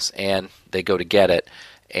doorbell rings, and they go to get it,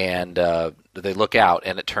 and they look out,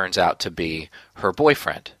 and it turns out to be her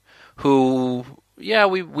boyfriend, who... Yeah,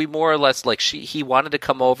 we more or less, like, he wanted to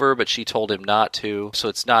come over, but she told him not to. So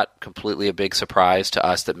it's not completely a big surprise to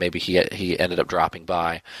us that maybe he ended up dropping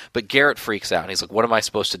by. But Garrett freaks out, and he's like, what am I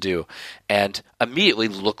supposed to do? And immediately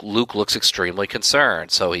Luke looks extremely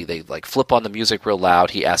concerned. So they like flip on the music real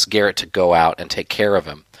loud. He asks Garrett to go out and take care of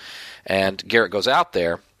him. And Garrett goes out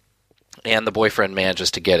there, and the boyfriend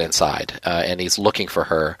manages to get inside, and he's looking for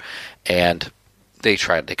her. And they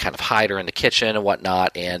kind of hide her in the kitchen and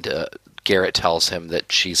whatnot, and Garrett tells him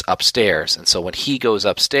that she's upstairs. And so when he goes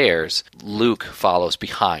upstairs, Luke follows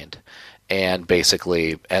behind. And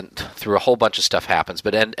basically, and through a whole bunch of stuff happens,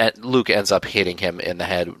 but Luke ends up hitting him in the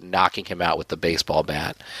head, knocking him out with the baseball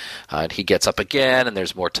bat. And he gets up again, and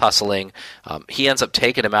there's more tussling. He ends up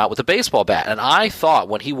taking him out with a baseball bat. And I thought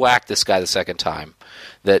when he whacked this guy the second time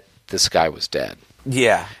that this guy was dead.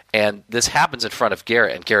 Yeah. And this happens in front of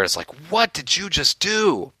Garrett, and Garrett's like, what did you just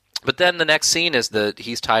do? But then the next scene is that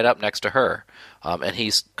he's tied up next to her, and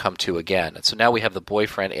he's come to again. And so now we have the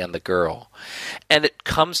boyfriend and the girl. And it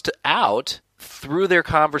comes out through their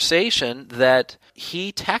conversation that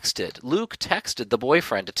Luke texted the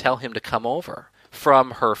boyfriend to tell him to come over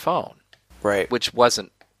from her phone. Right. Which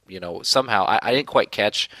wasn't, you know, somehow, I didn't quite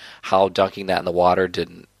catch how dunking that in the water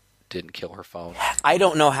didn't kill her phone. I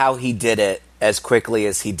don't know how he did it as quickly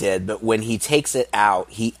as he did, but when he takes it out,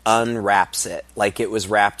 he unwraps it like it was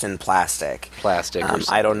wrapped in plastic. Plastic. Or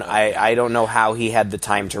I don't know how he had the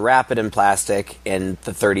time to wrap it in plastic in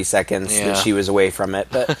the 30 seconds that she was away from it,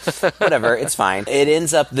 but whatever, it's fine. It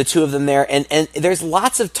ends up the two of them there, and there's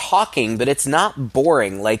lots of talking, but it's not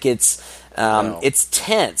boring. Like it's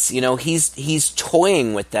tense. You know, he's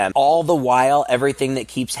toying with them all the while. Everything that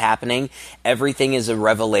keeps happening, everything is a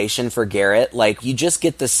revelation for Garrett. Like, you just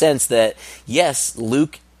get the sense that yes,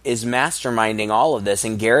 Luke is masterminding all of this,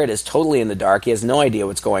 and Garrett is totally in the dark. He has no idea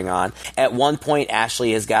what's going on. At one point,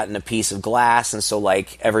 Ashley has gotten a piece of glass, and so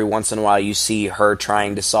like every once in a while you see her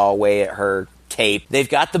trying to saw away at her tape. They've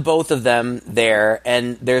got the both of them there,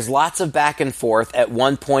 and there's lots of back and forth. At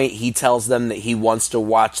one point, he tells them that he wants to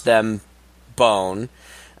watch them bone,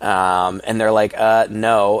 and they're like,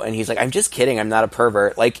 no, and he's like, I'm just kidding, I'm not a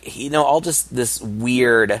pervert. Like, you know, all just this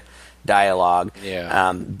weird dialogue.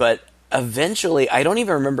 But eventually, I don't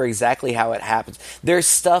even remember exactly how it happens. There's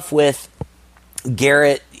stuff with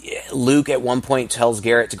Garrett. Luke at one point tells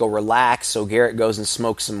Garrett to go relax, so Garrett goes and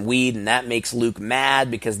smokes some weed, and that makes Luke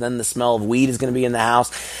mad because then the smell of weed is going to be in the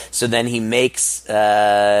house. So then he makes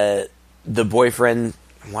the boyfriend,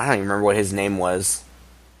 I don't even remember what his name was.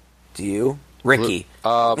 Do you? Ricky.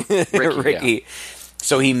 Ricky. Yeah.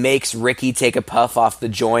 So he makes Ricky take a puff off the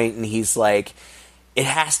joint, and he's like, it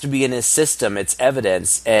has to be in his system. It's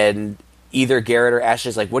evidence. And either Garrett or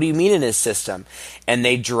Ashley's like, what do you mean in his system? And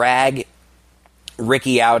they drag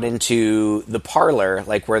Ricky out into the parlor,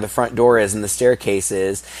 like where the front door is and the staircase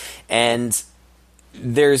is. And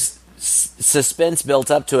there's suspense built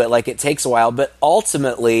up to it. Like, it takes a while. But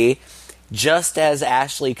ultimately, just as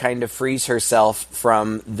Ashley kind of frees herself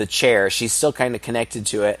from the chair, she's still kind of connected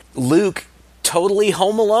to it, Luke totally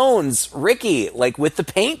Home Alone's Ricky, like with the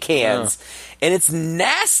paint cans. And it's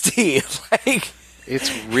nasty. Like,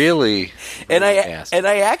 it's really nasty. And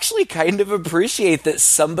I actually kind of appreciate that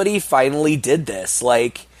somebody finally did this.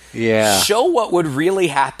 Like, show what would really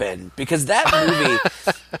happen, because that movie,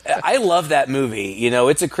 I love that movie. You know,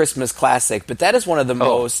 it's a Christmas classic, but that is one of the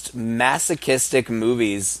most masochistic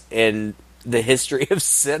movies in the history of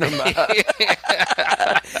cinema.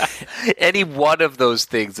 Any one of those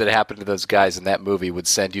things that happened to those guys in that movie would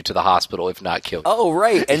send you to the hospital, if not kill you. Oh,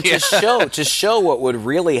 right. And to show what would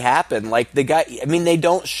really happen, like the guy, I mean, they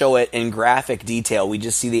don't show it in graphic detail. We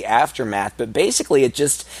just see the aftermath, but basically it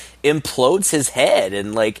just implodes his head,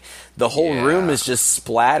 and like the whole room is just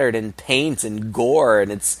splattered in paint and gore,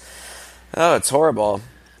 and it's horrible.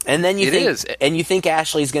 And then you think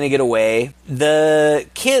Ashley's going to get away. The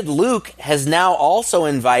kid, Luke, has now also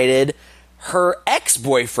invited her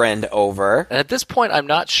ex-boyfriend over. And at this point, I'm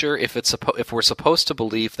not sure if we're supposed to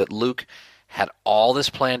believe that Luke had all this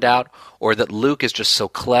planned out, or that Luke is just so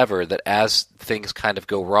clever that as things kind of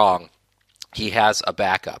go wrong, he has a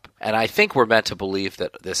backup. And I think we're meant to believe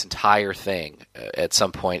that this entire thing at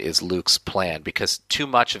some point is Luke's plan, because too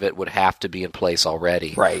much of it would have to be in place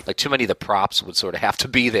already. Right. Like, too many of the props would sort of have to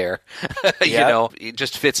be there. You know, it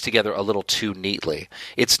just fits together a little too neatly.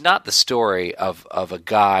 It's not the story of a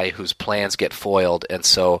guy whose plans get foiled, and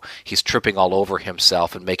so he's tripping all over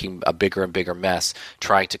himself and making a bigger and bigger mess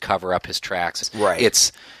trying to cover up his tracks. Right.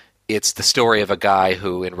 It's the story of a guy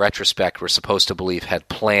who, in retrospect, we're supposed to believe had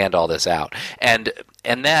planned all this out. And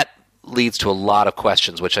that leads to a lot of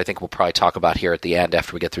questions, which I think we'll probably talk about here at the end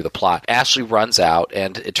after we get through the plot. Ashley runs out,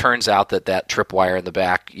 and it turns out that tripwire in the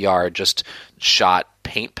backyard just shot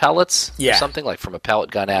paint pellets or something, like from a pellet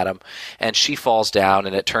gun at him, and she falls down,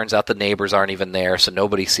 and it turns out the neighbors aren't even there, so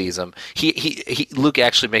nobody sees him. Luke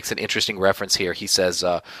actually makes an interesting reference here. He says,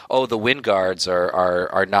 the Wingards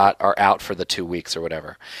are out for the 2 weeks or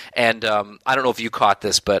whatever. And I don't know if you caught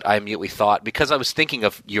this, but I immediately thought, because I was thinking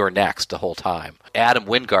of You're Next the whole time, Adam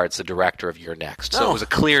Wingard's the director of You're Next, so it was a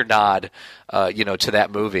clear nod to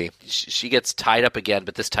that movie. She gets tied up again,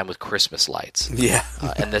 but this time with Christmas lights. Yeah.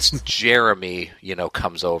 And this Jeremy,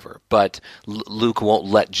 comes over. But Luke won't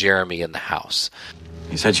let Jeremy in the house.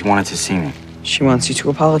 You said she wanted to see me. She wants you to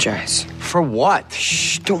apologize. For what?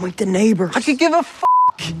 Shh, don't wake the neighbors. I could give a f***.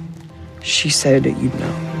 She said that you'd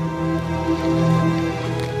know.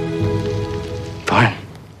 Fine.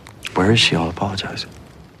 Where is she? I'll apologize.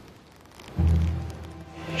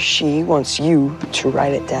 She wants you to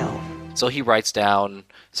write it down. So he writes down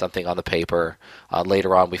something on the paper.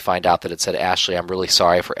 Later on, we find out that it said, "Ashley, I'm really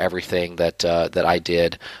sorry for everything that I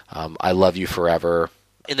did. I love you forever."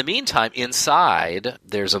 In the meantime, inside,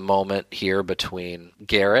 there's a moment here between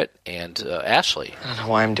Garrett and Ashley. I don't know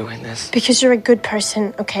why I'm doing this. Because you're a good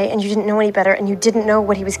person, okay? And you didn't know any better, and you didn't know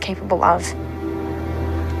what he was capable of.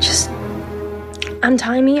 Just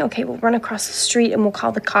untie me? Okay, we'll run across the street and we'll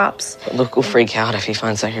call the cops. But Luke will freak out if he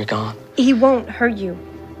finds out you're gone. He won't hurt you.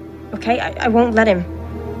 Okay? I won't let him.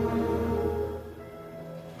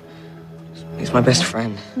 He's my best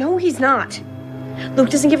friend. No, he's not. Luke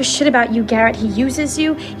doesn't give a shit about you, Garrett. He uses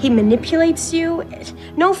you. He manipulates you.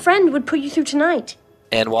 No friend would put you through tonight.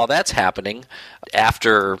 And while that's happening,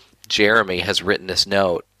 after Jeremy has written this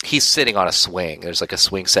note, he's sitting on a swing. There's like a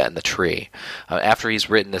swing set in the tree. After he's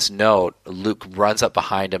written this note, Luke runs up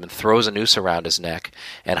behind him and throws a noose around his neck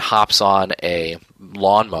and hops on a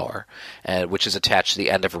lawnmower, which is attached to the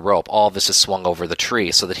end of a rope. All of this is swung over the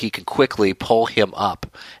tree so that he can quickly pull him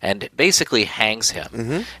up and basically hangs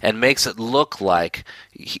him and makes it look like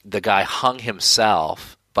the guy hung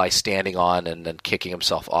himself by standing on and then kicking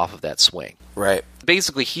himself off of that swing. Right.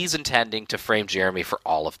 Basically, he's intending to frame Jeremy for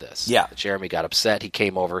all of this. Yeah. Jeremy got upset. He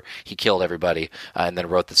came over. He killed everybody and then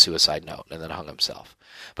wrote the suicide note and then hung himself.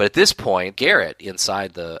 But at this point, Garrett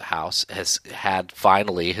inside the house has had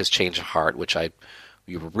finally his change of heart, which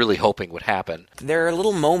you were really hoping would happen. There are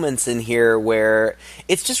little moments in here where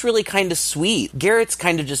it's just really kind of sweet. Garrett's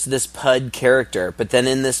kind of just this pud character, but then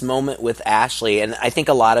in this moment with Ashley, and I think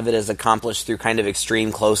a lot of it is accomplished through kind of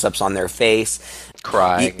extreme close-ups on their face.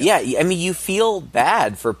 Crying. I mean, you feel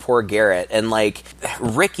bad for poor Garrett, and like,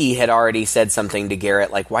 Ricky had already said something to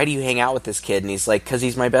Garrett, like, why do you hang out with this kid? And he's like, because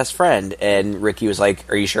he's my best friend. And Ricky was like,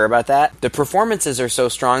 are you sure about that? The performances are so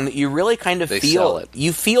strong that you really kind of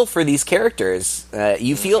feel for these characters.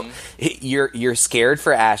 You feel you're scared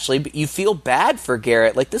for Ashley, but you feel bad for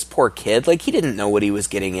Garrett. Like, this poor kid, like, he didn't know what he was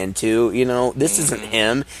getting into. You know, this isn't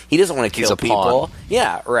him. He doesn't want to kill people. Pawn.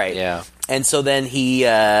 Yeah, right. Yeah. And so then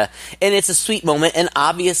and it's a sweet moment, and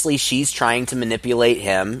obviously she's trying to manipulate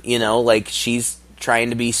him, you know, like she's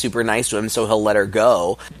trying to be super nice to him so he'll let her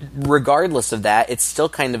go. Regardless of that, it's still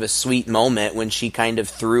kind of a sweet moment when she kind of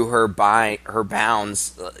through her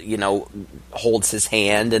bounds, you know, holds his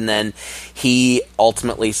hand, and then he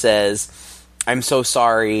ultimately says, I'm so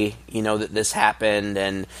sorry, you know, that this happened,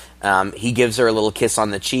 and he gives her a little kiss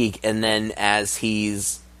on the cheek, and then as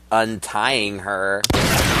he's untying her,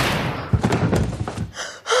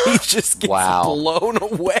 he just gets blown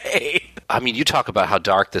away. I mean, you talk about how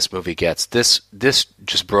dark this movie gets. This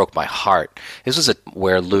just broke my heart. This is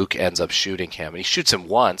where Luke ends up shooting him, and he shoots him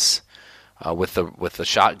once with the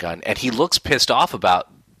shotgun, and he looks pissed off about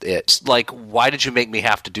it. It's like, why did you make me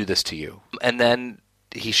have to do this to you? And then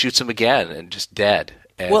he shoots him again, and just dead.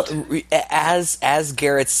 And well, as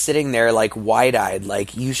Garrett's sitting there, like, wide-eyed,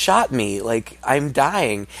 like, you shot me, like, I'm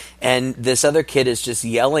dying, and this other kid is just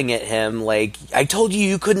yelling at him, like, I told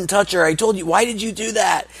you couldn't touch her, I told you, why did you do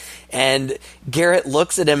that? And Garrett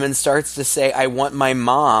looks at him and starts to say, I want my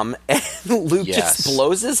mom, and Luke just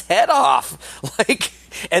blows his head off, like,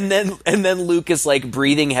 and then Luke is, like,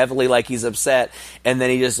 breathing heavily like he's upset, and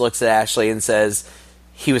then he just looks at Ashley and says,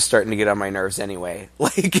 he was starting to get on my nerves anyway.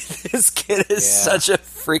 Like, this kid is such a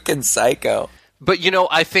freaking psycho. But, you know,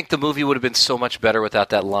 I think the movie would have been so much better without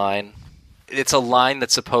that line. It's a line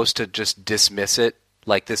that's supposed to just dismiss it.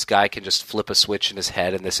 Like, this guy can just flip a switch in his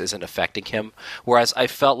head and this isn't affecting him. Whereas I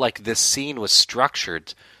felt like this scene was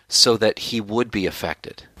structured so that he would be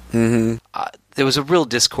affected. Mm-hmm. There was a real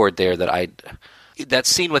discord there that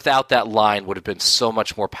scene without that line would have been so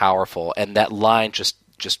much more powerful. And that line just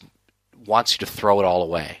wants you to throw it all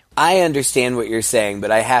away. I understand what you're saying,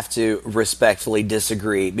 but I have to respectfully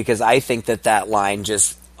disagree, because I think that line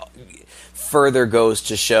just further goes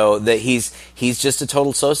to show that he's just a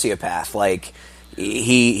total sociopath. Like,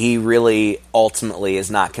 he really ultimately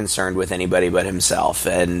is not concerned with anybody but himself,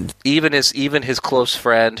 and even his close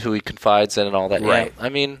friend who he confides in and all that. Right. Yeah, I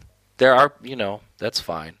mean, there are, you know, that's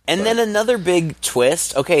fine. And then another big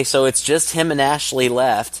twist. Okay, so it's just him and Ashley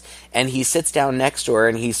left, and he sits down next to her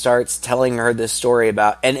and he starts telling her this story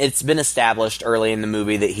about, and it's been established early in the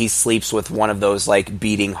movie that he sleeps with one of those, like,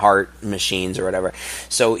 beating heart machines or whatever.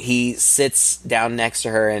 So he sits down next to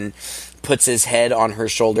her and puts his head on her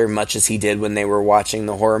shoulder, much as he did when they were watching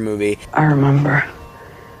the horror movie. I remember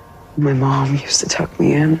my mom used to tuck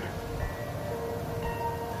me in.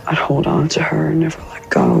 I'd hold on to her and never let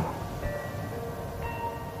go.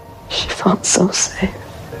 She felt so safe.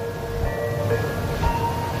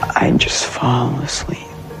 I'd just fall asleep.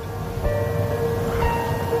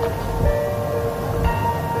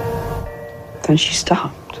 Then she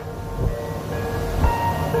stopped.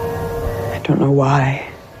 I don't know why.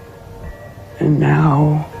 And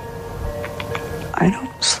now I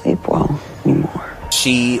don't sleep well anymore.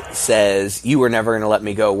 She says, you were never going to let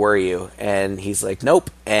me go, were you? And he's like, nope.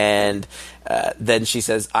 And then she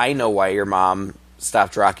says, I know why your mom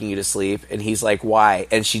stopped rocking you to sleep? And he's like, why?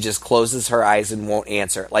 And she just closes her eyes and won't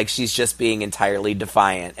answer. Like she's just being entirely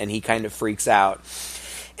defiant. And he kind of freaks out.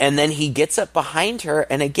 And then he gets up behind her.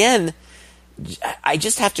 And again, I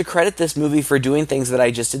just have to credit this movie for doing things that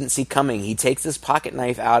I just didn't see coming. He takes this pocket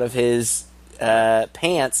knife out of his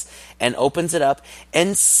pants and opens it up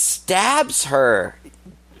and stabs her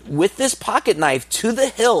with this pocket knife to the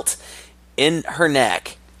hilt in her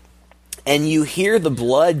neck. And you hear the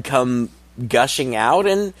blood come gushing out,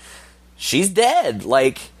 and she's dead.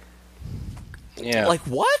 Like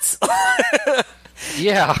what?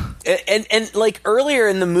 Yeah. And like earlier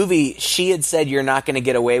in the movie, she had said, you're not going to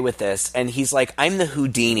get away with this. And he's like, I'm the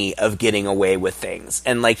Houdini of getting away with things.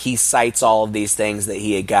 And like he cites all of these things that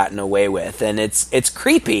he had gotten away with. And it's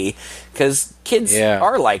creepy because kids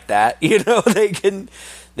are like that. You know, they can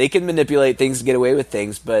manipulate things to get away with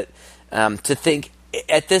things. But to think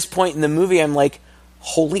at this point in the movie, I'm like,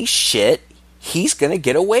 holy shit, he's going to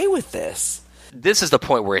get away with this. This is the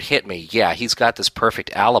point where it hit me. Yeah, he's got this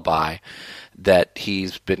perfect alibi that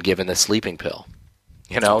he's been given the sleeping pill.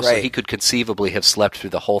 You know, right. So he could conceivably have slept through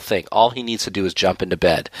the whole thing. All he needs to do is jump into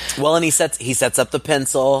bed. Well, and he sets up the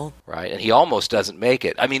pencil. Right, and he almost doesn't make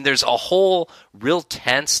it. I mean, there's a whole real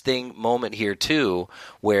tense moment here, too,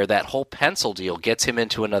 where that whole pencil deal gets him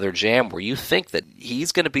into another jam where you think that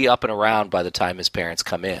he's going to be up and around by the time his parents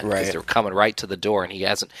come in. Right. Because they're coming right to the door, and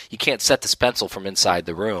you can't set this pencil from inside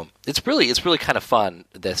the room. It's really kind of fun,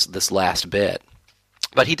 this last bit.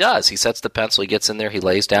 But he does. He sets the pencil, he gets in there, he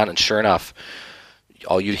lays down, and sure enough,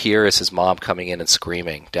 all you hear is his mom coming in and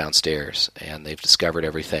screaming downstairs, and they've discovered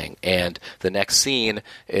everything. And the next scene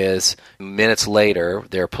is minutes later,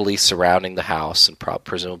 there are police surrounding the house and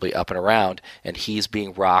presumably up and around, and he's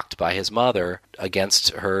being rocked by his mother against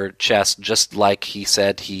her chest, just like he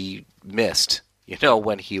said he missed,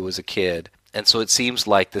 when he was a kid. And so it seems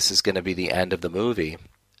like this is going to be the end of the movie.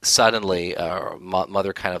 Suddenly,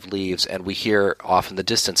 mother kind of leaves, and we hear off in the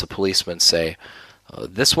distance a policeman say,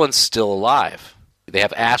 this one's still alive. They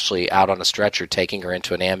have Ashley out on a stretcher taking her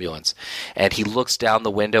into an ambulance. And he looks down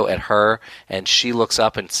the window at her, and she looks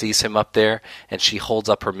up and sees him up there, and she holds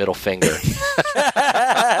up her middle finger.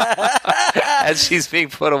 As she's being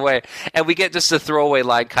put away. And we get just a throwaway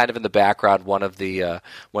line kind of in the background. One of the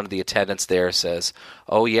attendants there says,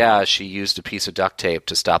 oh, yeah, she used a piece of duct tape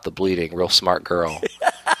to stop the bleeding. Real smart girl.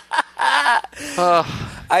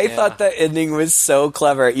 I thought that ending was so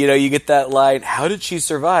clever. You get that line, how did she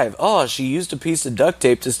survive? Oh, she used a piece of duct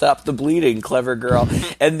tape to stop the bleeding, clever girl.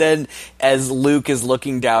 And then as Luke is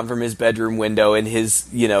looking down from his bedroom window in his,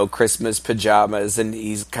 Christmas pajamas, and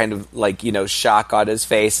he's kind of like, shock on his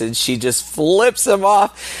face, and she just flips him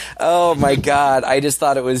off. Oh my God. I just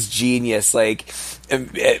thought it was genius. Like,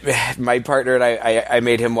 my partner and I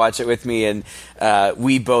made him watch it with me, and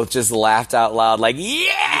we both just laughed out loud like,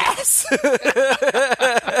 yes!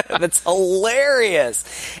 That's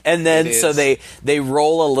hilarious. And then so they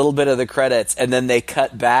roll a little bit of the credits, and then they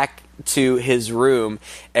cut back to his room,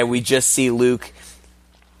 and we just see Luke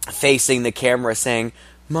facing the camera saying,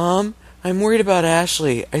 Mom, I'm worried about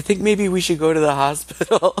Ashley. I think maybe we should go to the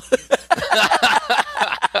hospital.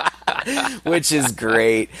 Which is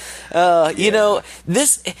great.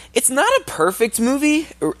 It's not a perfect movie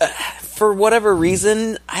for whatever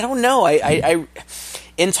reason. I don't know. I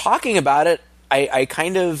in talking about it, I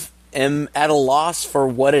kind of am at a loss for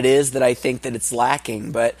what it is that I think that it's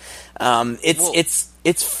lacking. But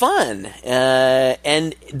it's fun,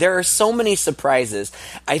 and there are so many surprises.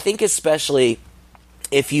 I think especially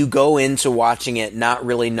if you go into watching it not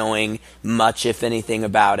really knowing much, if anything,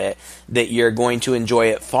 about it, that you're going to enjoy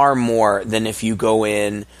it far more than if you go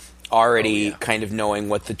in already kind of knowing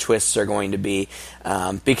what the twists are going to be.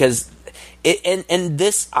 Because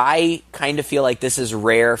this, I kind of feel like this is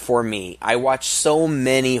rare for me. I watch so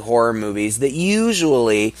many horror movies that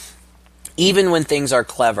usually, even when things are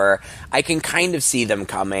clever, I can kind of see them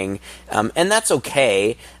coming, and that's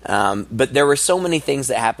okay. But there were so many things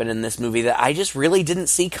that happened in this movie that I just really didn't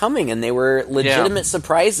see coming, and they were legitimate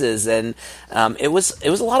surprises, and it was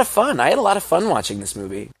a lot of fun. I had a lot of fun watching this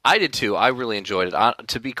movie. I did too. I really enjoyed it.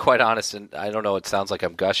 To be quite honest, and I don't know, it sounds like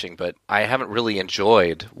I'm gushing, but I haven't really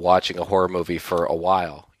enjoyed watching a horror movie for a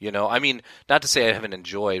while. I mean, not to say I haven't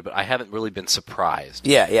enjoyed, but I haven't really been surprised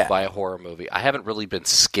by a horror movie. I haven't really been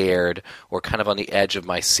scared or kind of on the edge of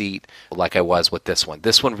my seat like I was with this one.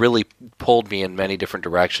 This one really pulled me in many different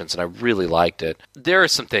directions, and I really liked it. There are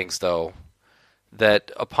some things, though,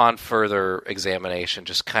 that upon further examination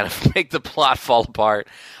just kind of make the plot fall apart.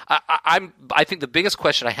 I think the biggest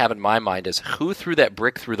question I have in my mind is who threw that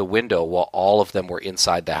brick through the window while all of them were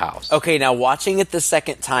inside the house? Okay, now watching it the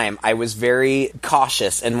second time, I was very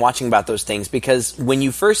cautious in watching about those things because when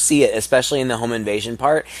you first see it, especially in the home invasion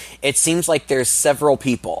part, it seems like there's several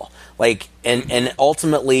people. And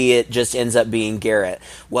ultimately it just ends up being Garrett.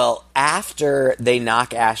 Well, after they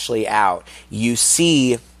knock Ashley out, you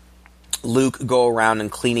see Luke go around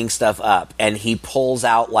and cleaning stuff up, and he pulls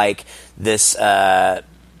out like this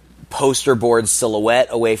poster board silhouette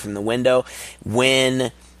away from the window.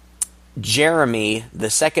 When Jeremy, the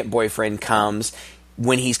second boyfriend, comes,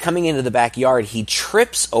 when he's coming into the backyard, he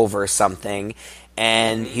trips over something,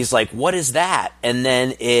 and he's like, "What is that?" And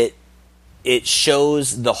then it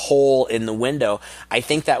shows the hole in the window. I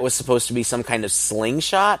think that was supposed to be some kind of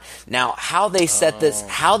slingshot. Now, how they set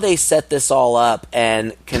this all up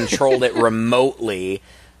and controlled it remotely,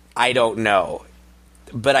 I don't know.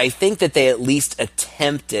 But I think that they at least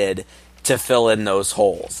attempted to fill in those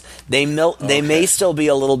holes. They may still be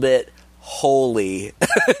a little bit holy, but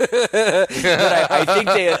I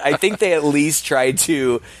think they at least tried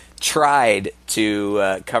to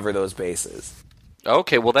cover those bases.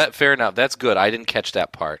 Okay, well, fair enough. That's good. I didn't catch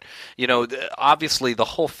that part. Obviously, the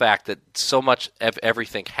whole fact that so much of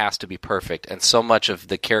everything has to be perfect and so much of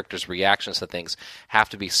the characters' reactions to things have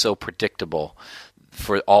to be so predictable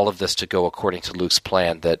for all of this to go according to Luke's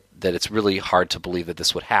plan that it's really hard to believe that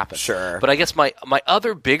this would happen. Sure. But I guess my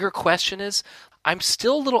other bigger question is, I'm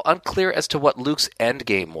still a little unclear as to what Luke's end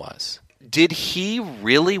game was. Did he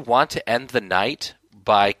really want to end the night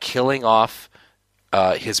by killing off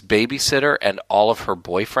his babysitter and all of her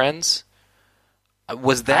boyfriends?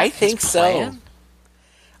 Was that his plan? So.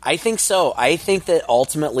 I think so. I think that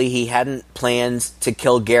ultimately he hadn't planned to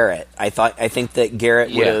kill Garrett. I think that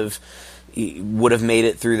Garrett would have made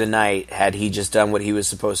it through the night had he just done what he was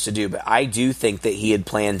supposed to do. But I do think that he had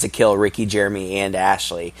planned to kill Ricky, Jeremy, and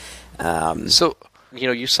Ashley. So,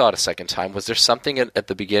 you saw it a second time. Was there something at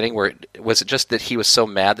the beginning where was it just that he was so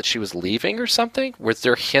mad that she was leaving or something? Was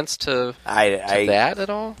there hints to that at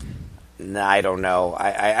all? No, I don't know.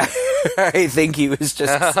 I think he was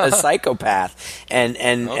just a psychopath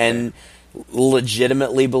and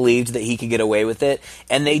legitimately believed that he could get away with it.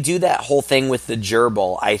 And they do that whole thing with the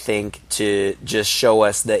gerbil, I think, to just show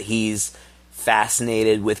us that he's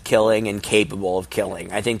fascinated with killing and capable of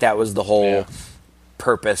killing. I think that was the whole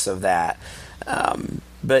purpose of that.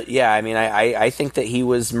 But yeah, I mean, I think that he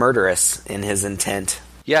was murderous in his intent.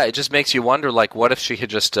 Yeah, it just makes you wonder, like, what if she had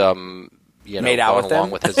just, made out with along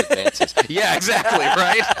him? With his advances? Yeah, exactly,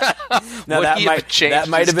 right? Now that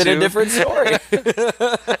might have been a different story.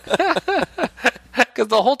 Because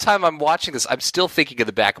the whole time I'm watching this, I'm still thinking in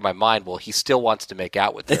the back of my mind, well, he still wants to make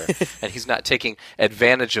out with her, and he's not taking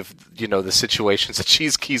advantage of the situations that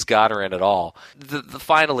he's got her in at all.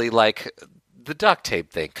 Finally, like the duct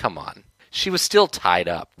tape thing. Come on. She was still tied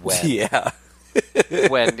up when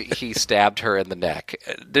when he stabbed her in the neck.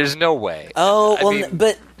 There's no way. Oh,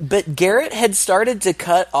 but Garrett had started to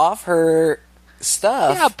cut off her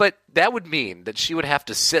stuff. Yeah, but that would mean that she would have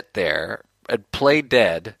to sit there and play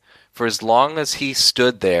dead for as long as he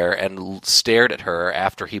stood there and stared at her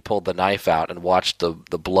after he pulled the knife out and watched the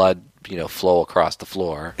blood, flow across the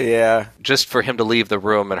floor. Yeah. Just for him to leave the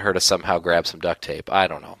room and her to somehow grab some duct tape. I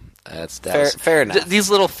don't know. That's fair enough.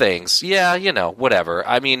 These little things, whatever.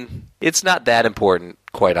 I mean, it's not that important,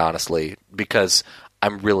 quite honestly, because I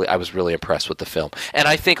was really impressed with the film, and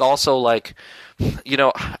I think also, like,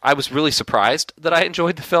 I was really surprised that I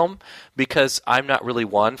enjoyed the film because I'm not really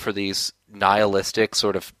one for these nihilistic,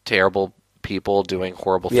 sort of terrible people doing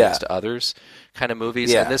horrible things to others kind of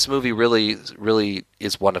movies, and this movie really, really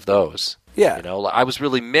is one of those. Yeah. I was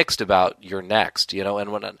really mixed about You're Next,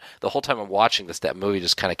 and when the whole time I'm watching this, that movie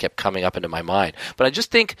just kind of kept coming up into my mind. But I just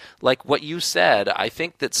think, like what you said, I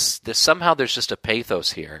think that somehow there's just a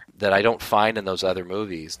pathos here that I don't find in those other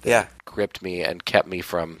movies that gripped me and kept me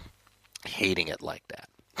from hating it like that.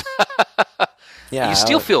 You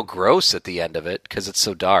still feel gross at the end of it because it's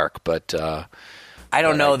so dark, but... I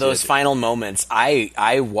don't know, those final moments,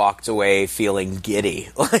 I walked away feeling giddy.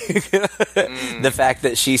 The fact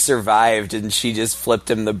that she survived and she just flipped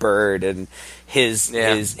him the bird, and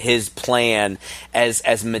his plan,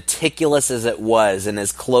 as meticulous as it was and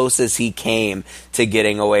as close as he came to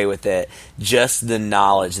getting away with it, just the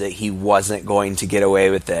knowledge that he wasn't going to get away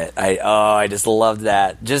with it. I just loved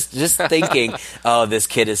that. Just thinking, this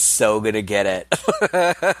kid is so going to get it.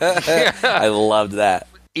 I loved that.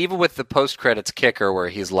 Even with the post-credits kicker where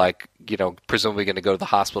he's like, presumably going to go to the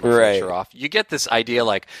hospital to finish her off, you get this idea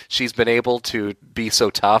like she's been able to be so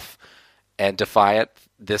tough and defiant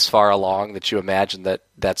this far along that you imagine that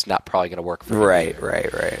that's not probably going to work for you. Right.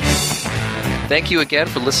 Thank you again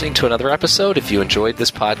for listening to another episode. If you enjoyed this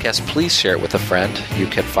podcast, please share it with a friend. You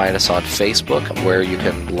can find us on Facebook, where you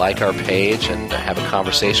can like our page and have a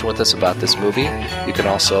conversation with us about this movie. You can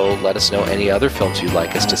also let us know any other films you'd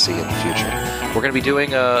like us to see in the future. We're going to be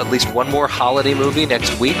doing at least one more holiday movie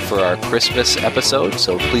next week for our Christmas episode,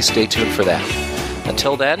 so please stay tuned for that.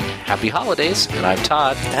 Until then, happy holidays, and I'm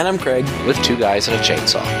Todd. And I'm Craig. With Two Guys and a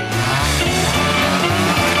Chainsaw.